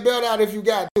 bring that belt out if you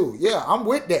got to. Yeah, I'm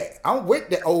with that. I'm with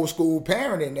that old school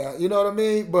parenting now. You know what I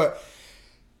mean? But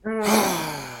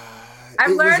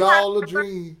I've learned was all a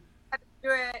dream. Do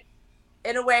it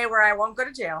in a way where I won't go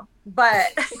to jail,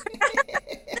 but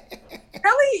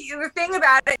really the thing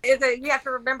about it is that you have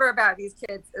to remember about these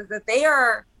kids is that they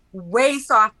are way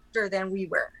softer than we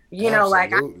were.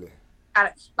 Absolutely.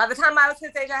 By the time I was his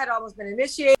age, I had almost been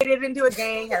initiated into a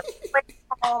gang, had played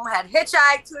home, had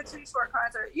hitchhiked to a Too Short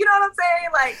concert. You know what I'm saying?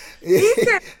 Like, these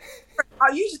kids,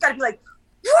 you just gotta be like,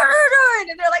 what are you doing?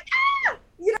 And they're like, ah!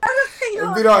 You know what I'm saying?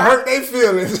 If we don't hurt their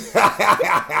feelings.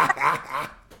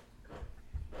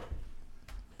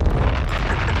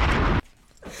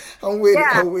 I'm with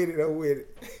it.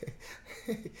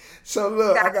 So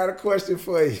look, I got a question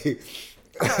for you.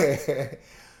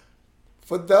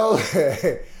 For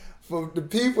the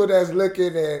people that's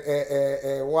looking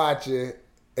and watching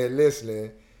and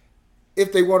listening,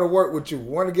 if they want to work with you,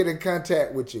 want to get in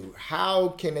contact with you, how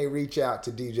can they reach out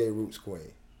to DJ Roots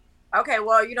Queen? Okay,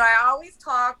 well, I always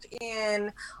talk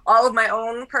in all of my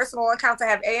own personal accounts. I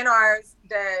have A&Rs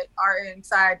that are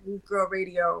inside Rude Girl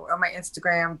Radio on my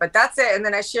Instagram, but that's it. And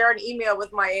then I share an email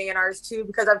with my A&Rs too,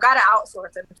 because I've got to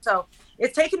outsource it. So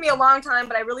it's taken me a long time,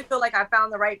 but I really feel like I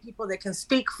found the right people that can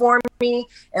speak for me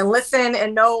and listen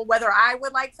and know whether I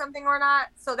would like something or not.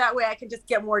 So that way I can just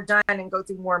get more done and go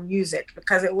through more music,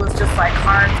 because it was just like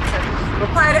hard to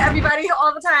reply to everybody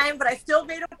all the time, but I still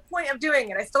made a point of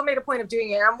doing it. I'm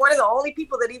one of the only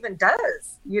people that even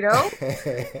does,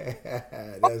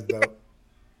 That's dope.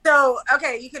 So,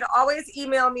 okay, you can always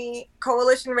email me,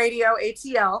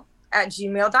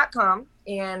 coalitionradioatl@gmail.com,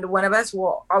 and one of us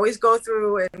will always go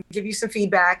through and give you some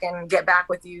feedback and get back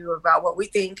with you about what we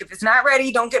think. If it's not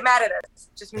ready, don't get mad at us.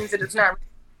 It just means that it's not ready.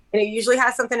 And it usually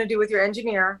has something to do with your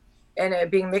engineer and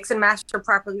it being mixed and mastered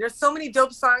properly. There's so many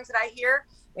dope songs that I hear,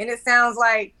 and it sounds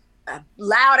like a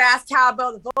loud-ass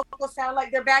cowbell. The vocals sound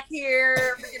like they're back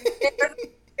here.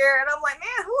 And I'm like,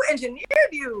 man, who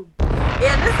engineered you?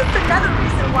 And this is another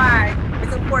reason why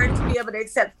it's important to be able to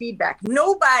accept feedback.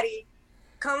 Nobody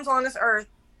comes on this earth.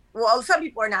 Well, some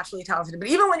people are naturally talented, but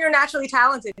even when you're naturally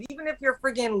talented, even if you're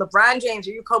friggin' LeBron James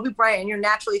or you're Kobe Bryant and you're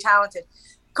naturally talented,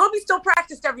 Kobe still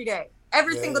practiced every day,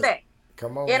 every single day.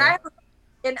 Come on. And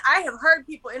I have heard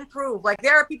people improve. Like,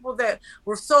 there are people that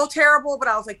were so terrible, but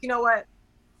I was like, you know what?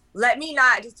 Let me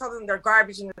not just tell them they're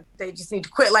garbage and that they just need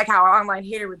to quit, like how our online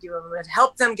hater would do. It would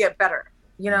help them get better,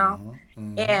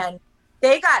 And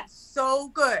they got so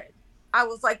good. I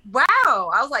was like,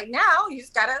 wow. I was like, now you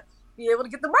just gotta be able to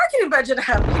get the marketing budget up,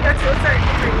 to a certain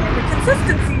degree. And because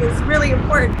consistency is really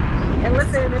important. And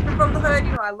listen, if you're from the hood,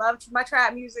 you know, I love my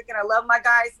trap music and I love my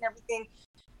guys and everything.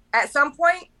 At some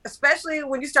point, especially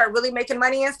when you start really making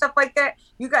money and stuff like that,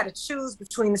 you got to choose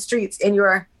between the streets and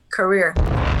your career.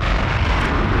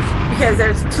 Because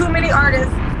there's too many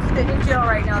artists sitting in jail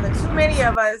right now that too many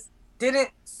of us didn't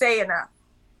say enough.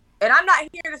 And I'm not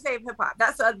here to save hip hop.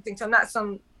 That's the other thing. So I'm not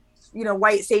some, you know,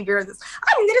 white savior. I'm here to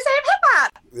save hip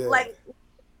hop. Yeah. Like,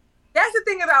 that's the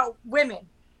thing about women,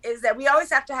 is that we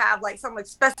always have to have like some like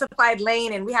specified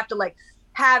lane, and we have to like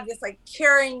have this like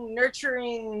caring,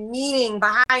 nurturing meaning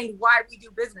behind why we do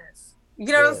business. You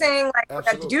know what I'm saying? Like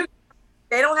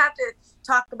they don't have to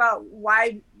talk about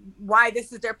why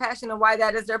this is their passion and why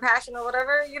that is their passion or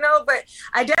whatever, you know, but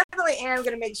I definitely am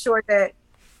going to make sure that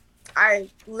I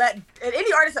let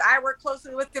any artist that I work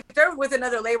closely with, if they're with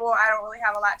another label, I don't really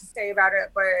have a lot to say about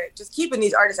it, but just keeping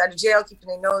these artists out of jail, keeping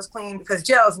their nose clean, because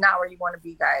jail is not where you want to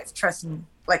be, guys. Trust me,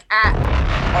 like at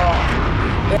all.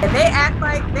 And they act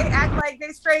like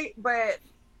they straight, but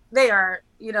they aren't.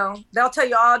 You know, they'll tell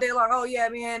you all day long, oh yeah,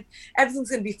 man, everything's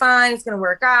gonna be fine, it's gonna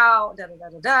work out, da da da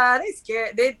da da. They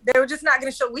scared. They were just not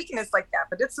gonna show weakness like that.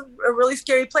 But it's a really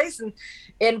scary place,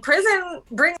 and prison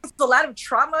brings a lot of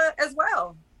trauma as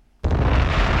well. A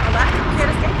lot of people can't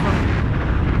escape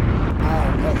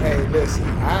from. Hey, listen,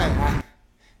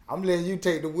 I'm letting you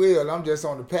take the wheel. I'm just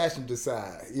on the passenger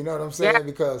side. You know what I'm saying? Yeah.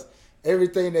 Because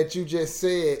everything that you just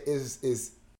said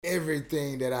is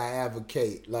everything that I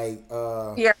advocate. Like,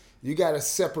 you got to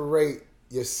separate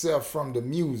yourself from the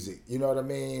music. You know what I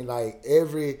mean? Like,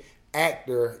 every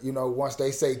actor, you know, once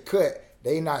they say cut,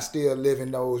 they not still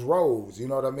living those roles. You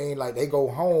know what I mean? Like, they go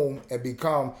home and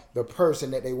become the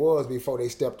person that they was before they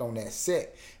stepped on that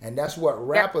set. And that's what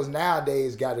rappers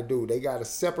nowadays got to do. They got to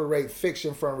separate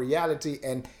fiction from reality.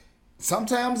 And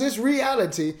sometimes it's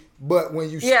reality, but when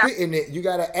you spit in it, you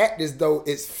got to act as though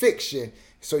it's fiction.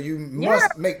 So you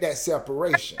must make that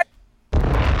separation.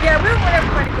 Yeah, we don't want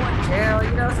everybody going to jail.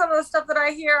 You know, some of the stuff that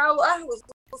I hear, I was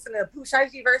listening to Pooh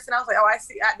Shiesty verse, and I was like, oh, I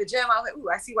see at the gym. I was like, ooh,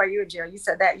 I see why you're in jail. You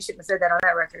said that. You shouldn't have said that on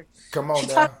that record. Come on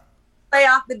now. Play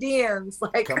off the DMs.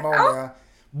 Like, come on now.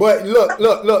 But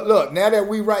look. Now that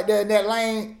we right there in that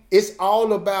lane, it's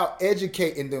all about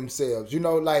educating themselves. You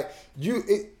know, like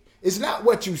it's not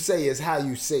what you say, it's how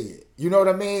you say it. You know what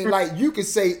I mean? Like, you can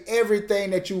say everything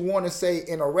that you want to say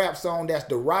in a rap song that's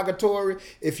derogatory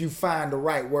if you find the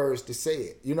right words to say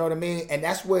it. You know what I mean? And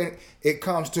that's when it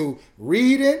comes to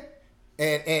reading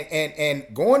and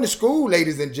going to school,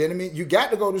 ladies and gentlemen. You got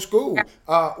to go to school.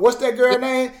 What's that girl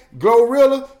name?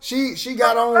 Glorilla. She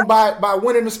got on by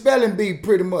winning the spelling bee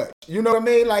pretty much. You know what I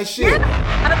mean? Like, shit.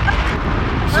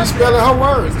 She's spelling her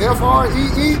words.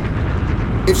 F-R-E-E.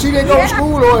 If she didn't go to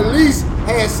school, or at least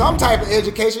had some type of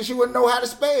education, she wouldn't know how to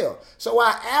spell. So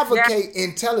I advocate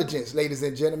intelligence, ladies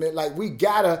and gentlemen. Like, we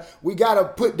gotta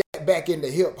put that back into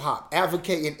hip hop.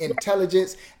 Advocating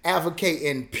intelligence,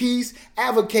 advocating peace,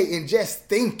 advocating just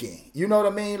thinking. You know what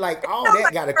I mean? Like, all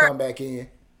that gotta come back in.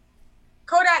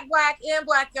 Kodak Black and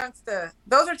Black Youngsta.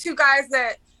 Those are two guys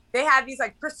that they have these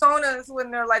like personas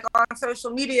when they're like on social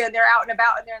media and they're out and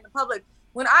about and they're in the public.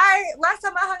 Last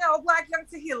time I hung out with Black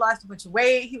Youngsta, he had lost a bunch of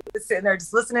weight. He was sitting there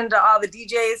just listening to all the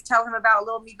DJs tell him about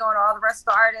Lil Migo and all the rest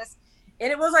of the artists.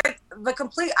 And it was like the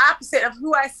complete opposite of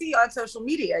who I see on social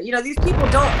media. You know, these people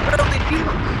don't really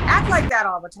act like that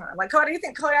all the time. Like, Kodak, you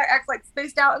think Kodak acts like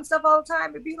spaced out and stuff all the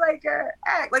time? It'd be like,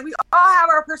 act. Like, we all have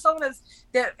our personas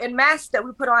that and masks that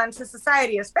we put on to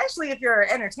society, especially if you're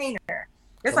an entertainer.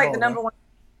 It's like the number one.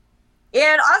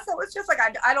 And also, it's just like,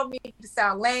 I don't mean to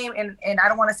sound lame, and I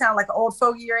don't want to sound like an old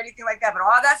fogey or anything like that, but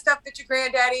all that stuff that your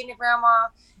granddaddy and your grandma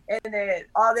and then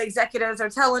all the executives are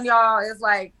telling y'all is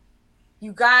like,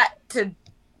 you got to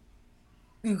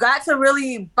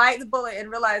really bite the bullet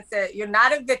and realize that you're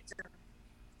not a victim,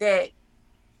 that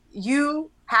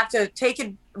you have to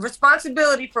take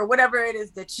responsibility for whatever it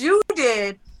is that you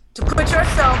did to put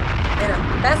yourself in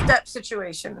a messed up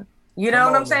situation. You know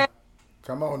what I'm saying?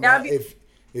 Come on now.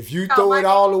 If you throw it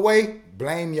all away,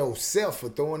 blame yourself for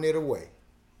throwing it away.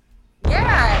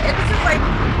 Yeah, and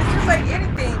it's just like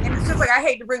anything. And it's just like, I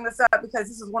hate to bring this up because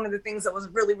this is one of the things that was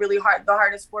really, really hard. The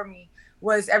hardest for me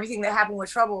was everything that happened with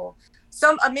Trouble.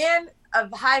 A man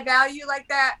of high value like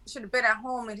that should have been at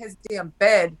home in his damn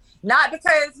bed. Not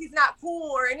because he's not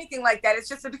cool or anything like that. It's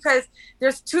just because there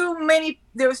was too many,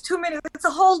 it's a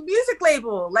whole music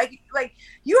label. Like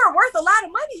you are worth a lot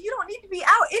of money. You don't need to be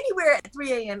out anywhere at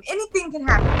 3 a.m. Anything can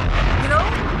happen, you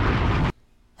know?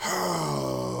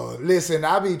 Listen,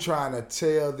 I be trying to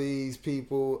tell these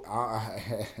people.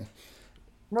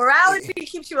 Morality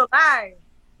keeps you alive.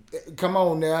 Come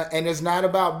on now. And it's not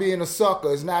about being a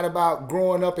sucker. It's not about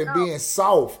growing up and being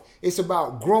soft. It's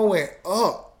about growing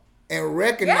up and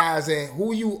recognizing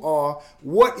who you are,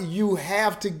 what you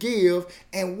have to give,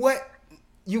 and what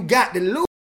you got to lose,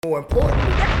 more importantly.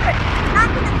 You're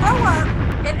not going to grow up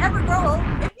and ever grow old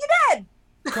if you're dead.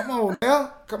 Come on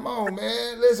now. Come on,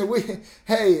 man. Listen,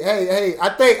 hey.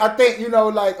 I think, you know,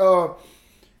 like,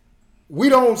 we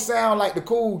don't sound like the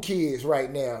cool kids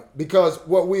right now because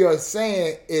what we are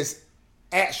saying is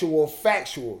actual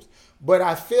factuals. But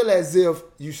I feel as if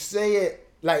you say it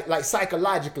like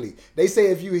psychologically. They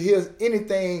say if you hear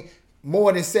anything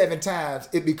more than 7 times,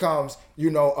 it becomes,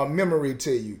 you know, a memory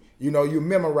to you. You know, you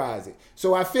memorize it.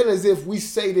 So I feel as if we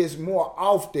say this more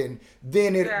often,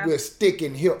 then it will stick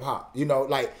in hip hop. You know,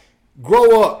 like,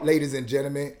 grow up, ladies and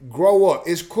gentlemen. Grow up.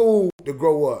 It's cool to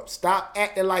grow up. Stop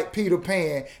acting like Peter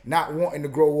Pan, not wanting to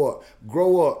grow up.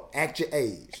 Grow up at your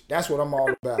age. That's what I'm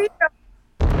all about.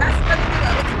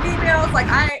 That's females. Like,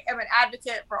 I am an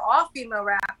advocate for all female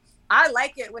rap. I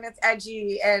like it when it's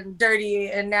edgy and dirty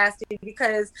and nasty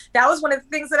because that was one of the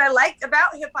things that I liked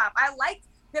about hip hop. I liked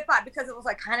hip hop because it was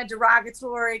like kind of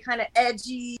derogatory, kind of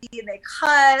edgy, and they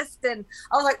cussed, and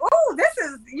I was like, oh, this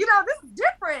is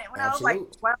different when I was like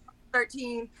 12,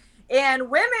 13. And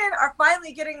women are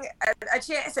finally getting a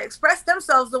chance to express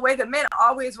themselves the way that men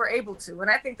always were able to. And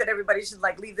I think that everybody should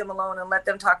like leave them alone and let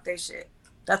them talk their shit.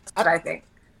 That's what I think.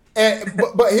 And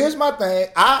but here's my thing.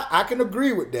 I can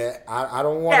agree with that. I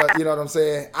don't want to, you know what I'm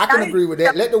saying? I can agree with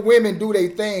that. Let the women do their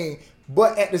thing.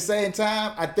 But at the same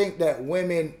time, I think that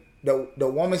women, the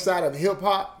woman side of hip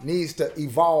hop needs to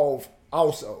evolve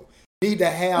also. Need to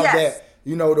have that,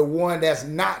 you know, the one that's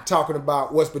not talking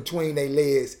about what's between their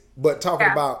legs, but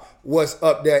talking about what's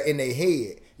up there in their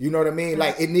head. You know what I mean?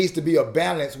 Like, it needs to be a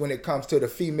balance when it comes to the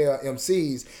female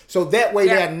MCs. So that way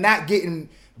they're not getting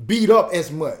beat up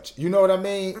as much. You know what I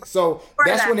mean? So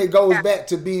that's when it goes back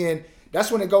to being,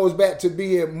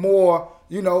 more,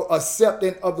 you know,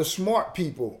 accepting of the smart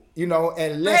people, you know,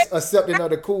 and less accepting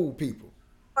of the cool people.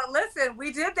 But listen,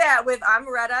 we did that with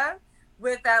Amaretta,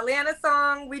 with the Atlanta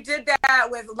song. We did that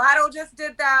with Lotto, just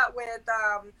did that with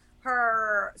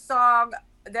her song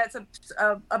that's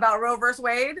about Roe versus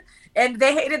Wade, and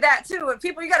they hated that too. And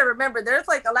people, you got to remember, there's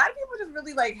like a lot of people just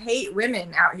really like hate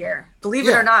women out here, believe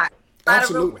it or not.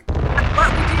 Absolutely. What we do,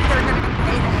 they're going to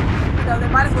hate it. You know, they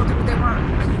might as well do what they want.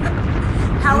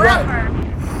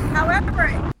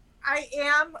 However, I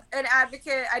am an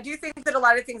advocate. I do think that a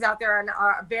lot of things out there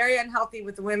are very unhealthy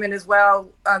with the women as well.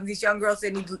 These young girls,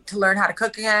 they need to learn how to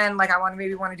cook again. Like, I want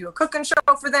to do a cooking show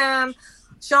for them.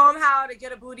 Show them how to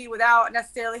get a booty without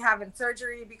necessarily having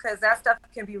surgery, because that stuff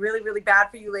can be really, really bad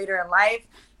for you later in life.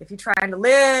 If you're trying to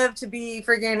live to be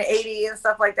friggin' 80 and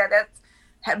stuff like that, that's,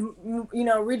 you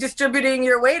know, redistributing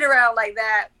your weight around like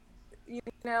that, you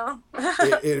know.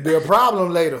 It'll be a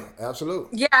problem later.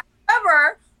 Absolutely. Yeah.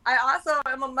 However, I also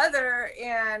am a mother,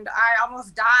 and I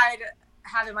almost died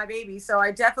having my baby. So I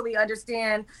definitely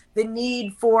understand the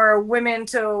need for women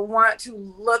to want to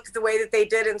look the way that they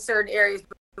did in certain areas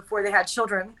before they had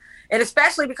children. And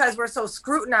especially because we're so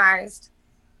scrutinized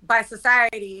by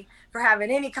society for having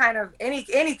any kind of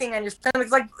anything in your stomach.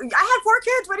 It's like, I had 4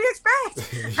 kids. What do you expect?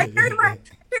 I carried my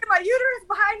uterus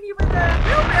behind me with a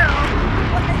wheelbarrow.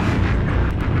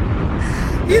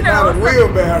 You know, not a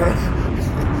wheelbarrow.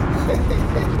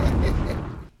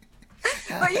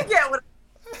 But you get what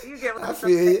I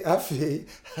feel you.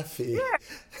 Yeah.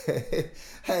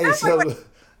 Hey, that's so like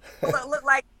look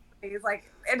like it's like,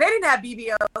 and they didn't have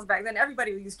BBLs back then.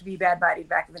 Everybody used to be bad bodied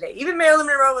back in the day. Even Marilyn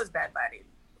Monroe was bad bodied.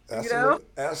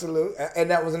 Absolutely.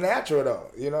 And that was natural though.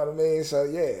 You know what I mean? So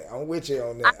yeah, I'm with you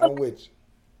on that. I'm with you.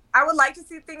 I would like to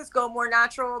see things go more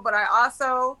natural, but I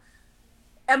also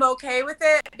am okay with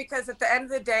it, because at the end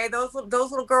of the day, those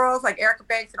little girls like Erica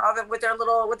Banks and all them with their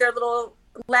little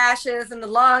lashes and the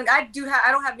long, I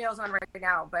don't have nails on right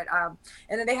now, but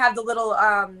and then they have the little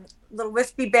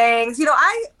wispy bangs. You know,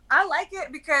 I like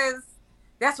it because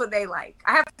that's what they like.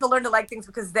 I have to learn to like things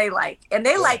because they like, and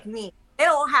they like me. They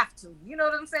don't have to. You know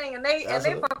what I'm saying? And they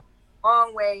fuck a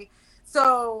long way.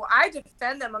 So I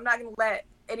defend them. I'm not gonna let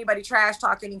anybody trash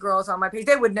talk any girls on my page.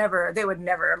 They would never.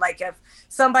 Like, if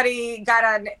somebody got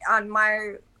on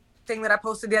my thing that I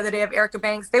posted the other day of Erica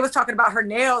Banks, they was talking about her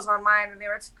nails on mine, and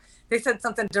they said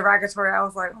something derogatory. I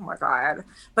was like, oh my God.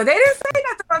 But they didn't say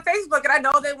nothing on Facebook, and I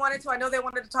know they wanted to. I know they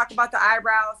wanted to talk about the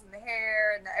eyebrows and the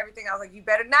hair and everything. I was like, you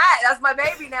better not. That's my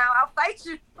baby now. I'll fight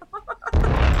you.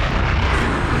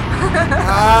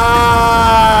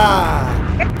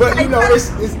 But you know,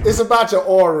 it's about your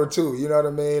aura too. You know what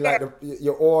I mean? Like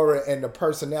your aura and the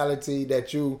personality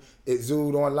that you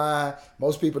exude online.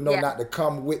 Most people know not to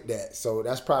come with that, so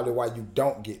that's probably why you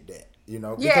don't get that. You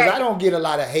know, because I don't get a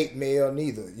lot of hate mail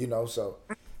neither. You know, so.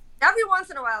 Every once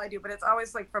in a while I do, but it's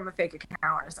always like from a fake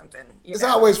account or something. It's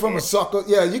always from a sucker.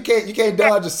 Yeah, you can't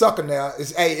dodge a sucker now.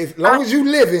 It's as long as you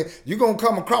living, you gonna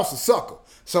come across a sucker.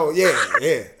 So yeah,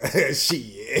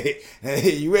 shit,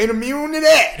 you ain't immune to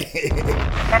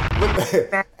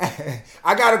that.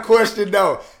 I got a question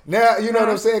though. Now you know what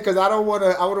I'm saying, because I don't want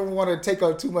to take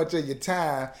up too much of your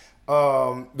time,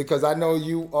 because I know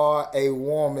you are a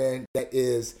woman that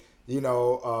is, you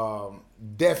know,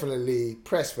 definitely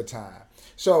pressed for time.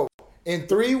 So in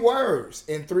three words,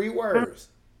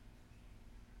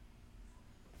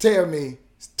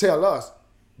 tell us,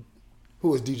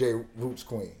 who is DJ Roots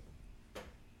Queen?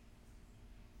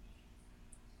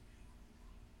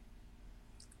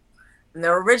 The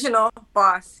original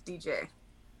boss DJ.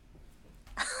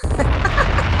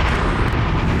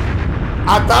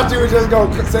 I thought you were just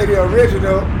gonna say the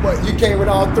original, but you came with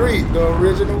all three. The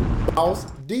original boss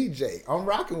DJ. I'm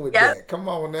rocking with that. Come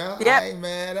on now. I ain't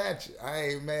mad at you.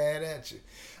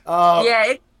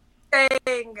 It's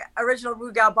saying original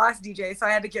Rude Gal boss DJ, so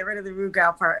I had to get rid of the Rude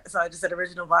Gal part. So I just said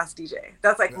original boss DJ.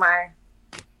 That's like my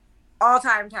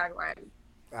all-time tagline.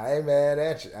 I ain't mad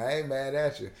at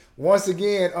you. Once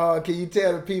again, can you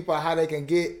tell the people how they can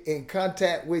get in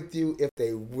contact with you if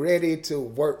they're ready to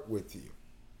work with you?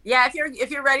 Yeah, if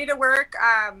you're ready to work,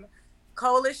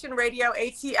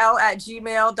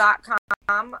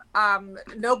 coalitionradioatl@gmail.com.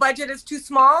 No budget is too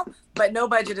small, but no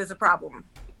budget is a problem.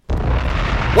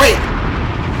 Wait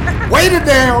a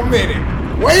damn minute.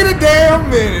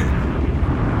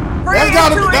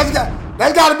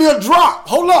 That's gotta be a drop.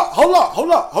 Hold up.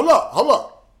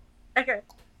 Okay.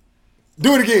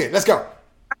 Do it again. Let's go.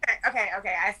 Okay.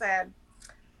 I said,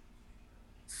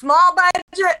 small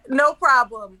budget, no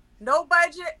problem. No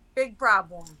budget, big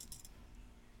problem.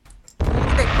 You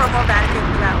can take promo Vatican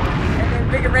for that one. And then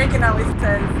Bigger Rankin always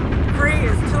says, free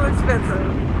is too expensive.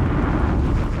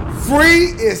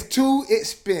 Free is too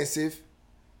expensive.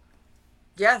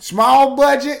 Yes. Small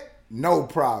budget, no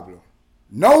problem.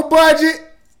 No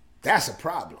budget, that's a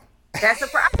problem. That's a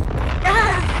problem.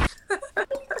 Yes.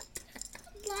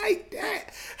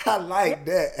 I like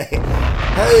that. Hey,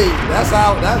 that's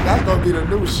gonna be the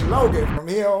new slogan from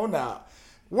here on out.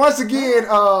 Once again,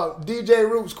 DJ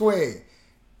Roots Queen,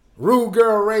 Rude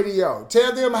Girl Radio.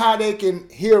 Tell them how they can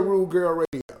hear Rude Girl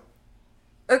Radio.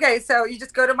 Okay, so you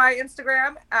just go to my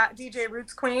Instagram at DJ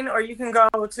Roots Queen, or you can go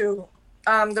to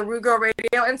the Rude Girl Radio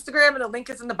Instagram, and the link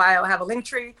is in the bio. I have a link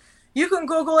tree. You can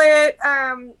Google it.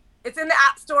 It's in the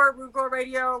App Store, Rude Girl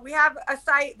Radio. We have a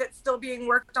site that's still being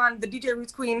worked on. The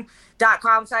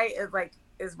DJRootsQueen.com site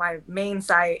is my main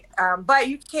site. But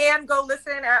you can go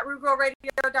listen at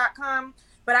RudeGirlRadio.com.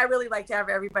 But I really like to have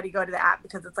everybody go to the app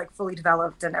because it's like fully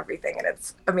developed and everything, and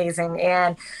it's amazing.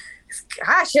 And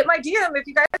gosh, hit my DM if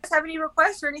you guys have any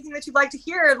requests or anything that you'd like to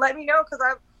hear. Let me know, because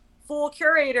I'm full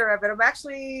curator of it.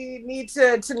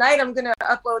 Tonight I'm gonna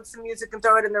upload some music and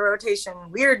throw it in the rotation.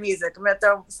 Weird music. I'm gonna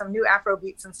throw some new Afro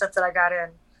beats and stuff that I got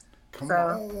in. Come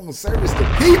on, service the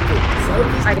people.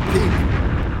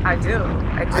 I do.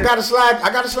 I gotta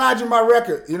slide you my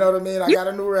record. You know what I mean? I got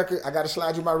a new record. I gotta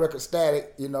slide you my record,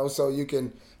 Static. You know, so you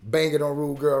can bang it on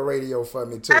Rude Girl Radio for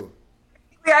me too.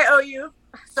 I owe you.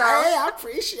 So. Hey, I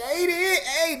appreciate it.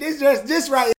 Hey, this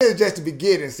right here is just the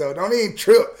beginning, so don't even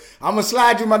trip. I'm gonna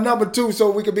slide you my number 2 so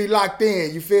we can be locked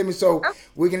in. You feel me? So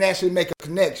we can actually make a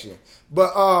connection.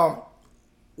 But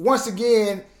once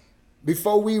again,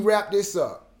 before we wrap this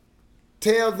up,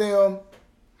 tell them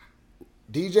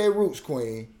DJ Roots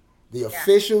Queen, the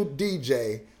official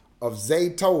DJ of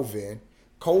Zaytoven,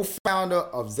 co-founder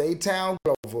of Zaytown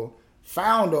Global,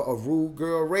 founder of Rude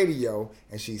Girl Radio,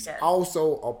 and she's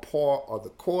also a part of the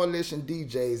Coalition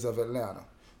DJs of Atlanta.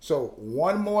 So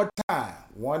one more time,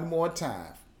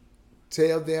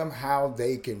 tell them how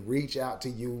they can reach out to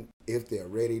you if they're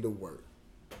ready to work.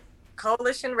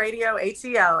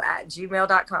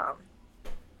 CoalitionRadioATL@gmail.com.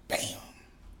 Bam.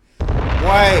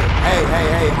 Hey,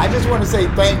 I just want to say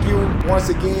thank you once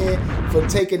again for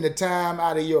taking the time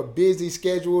out of your busy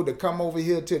schedule to come over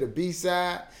here to the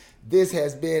B-side. This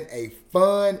has been a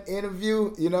fun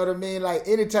interview. You know what I mean? Like,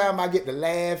 anytime I get to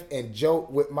laugh and joke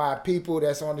with my people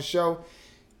that's on the show,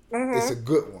 it's a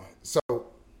good one. So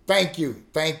thank you.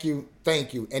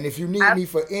 And if you need me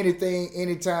for anything,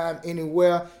 anytime,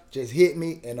 anywhere, just hit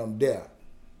me and I'm there.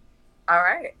 All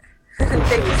right.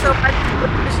 Thank you so much.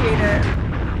 Appreciate it.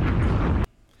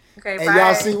 Okay, and bye.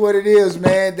 y'all see what it is,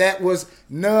 man. That was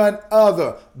none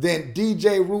other than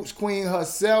DJ Roots Queen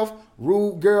herself,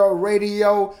 Rude Girl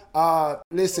Radio.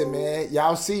 Listen, man,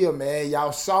 y'all see her, man.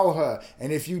 Y'all saw her.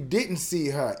 And if you didn't see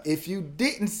her,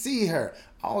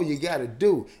 all you got to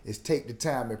do is take the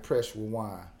time and press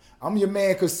rewind. I'm your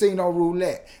man, Casino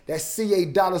Roulette. That's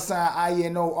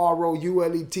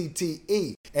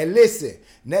CA$INOROULETTE. And listen,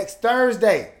 next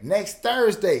Thursday,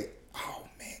 oh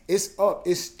man, it's up,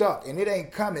 it's stuck, and it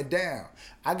ain't coming down.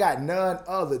 I got none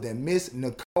other than Miss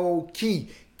Nicole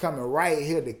Key coming right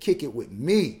here to kick it with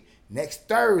me next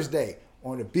Thursday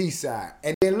on the B-side.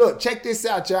 And then look, check this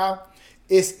out, y'all.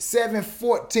 It's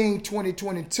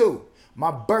 7/14/2022.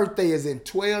 My birthday is in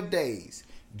 12 days,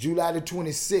 July the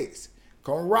 26th.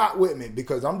 Come rock with me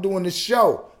because I'm doing the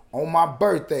show on my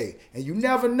birthday. And you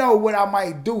never know what I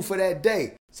might do for that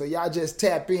day. So y'all just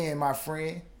tap in, my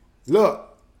friend.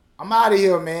 Look, I'm out of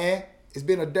here, man. It's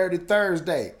been a dirty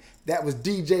Thursday. That was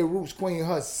DJ Roots Queen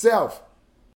herself,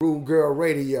 Rude Girl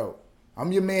Radio.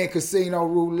 I'm your man, Casino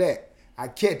Roulette. I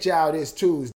catch y'all this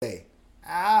Tuesday.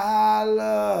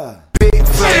 Holla. Big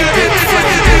flame, big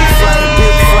flame, big flame,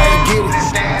 big flame, get it.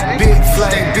 Big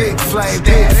flame, big flame,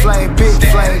 big flame, big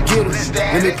flame, get it.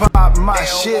 Let me pop my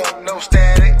shit.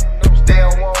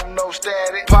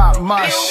 Pop my shit.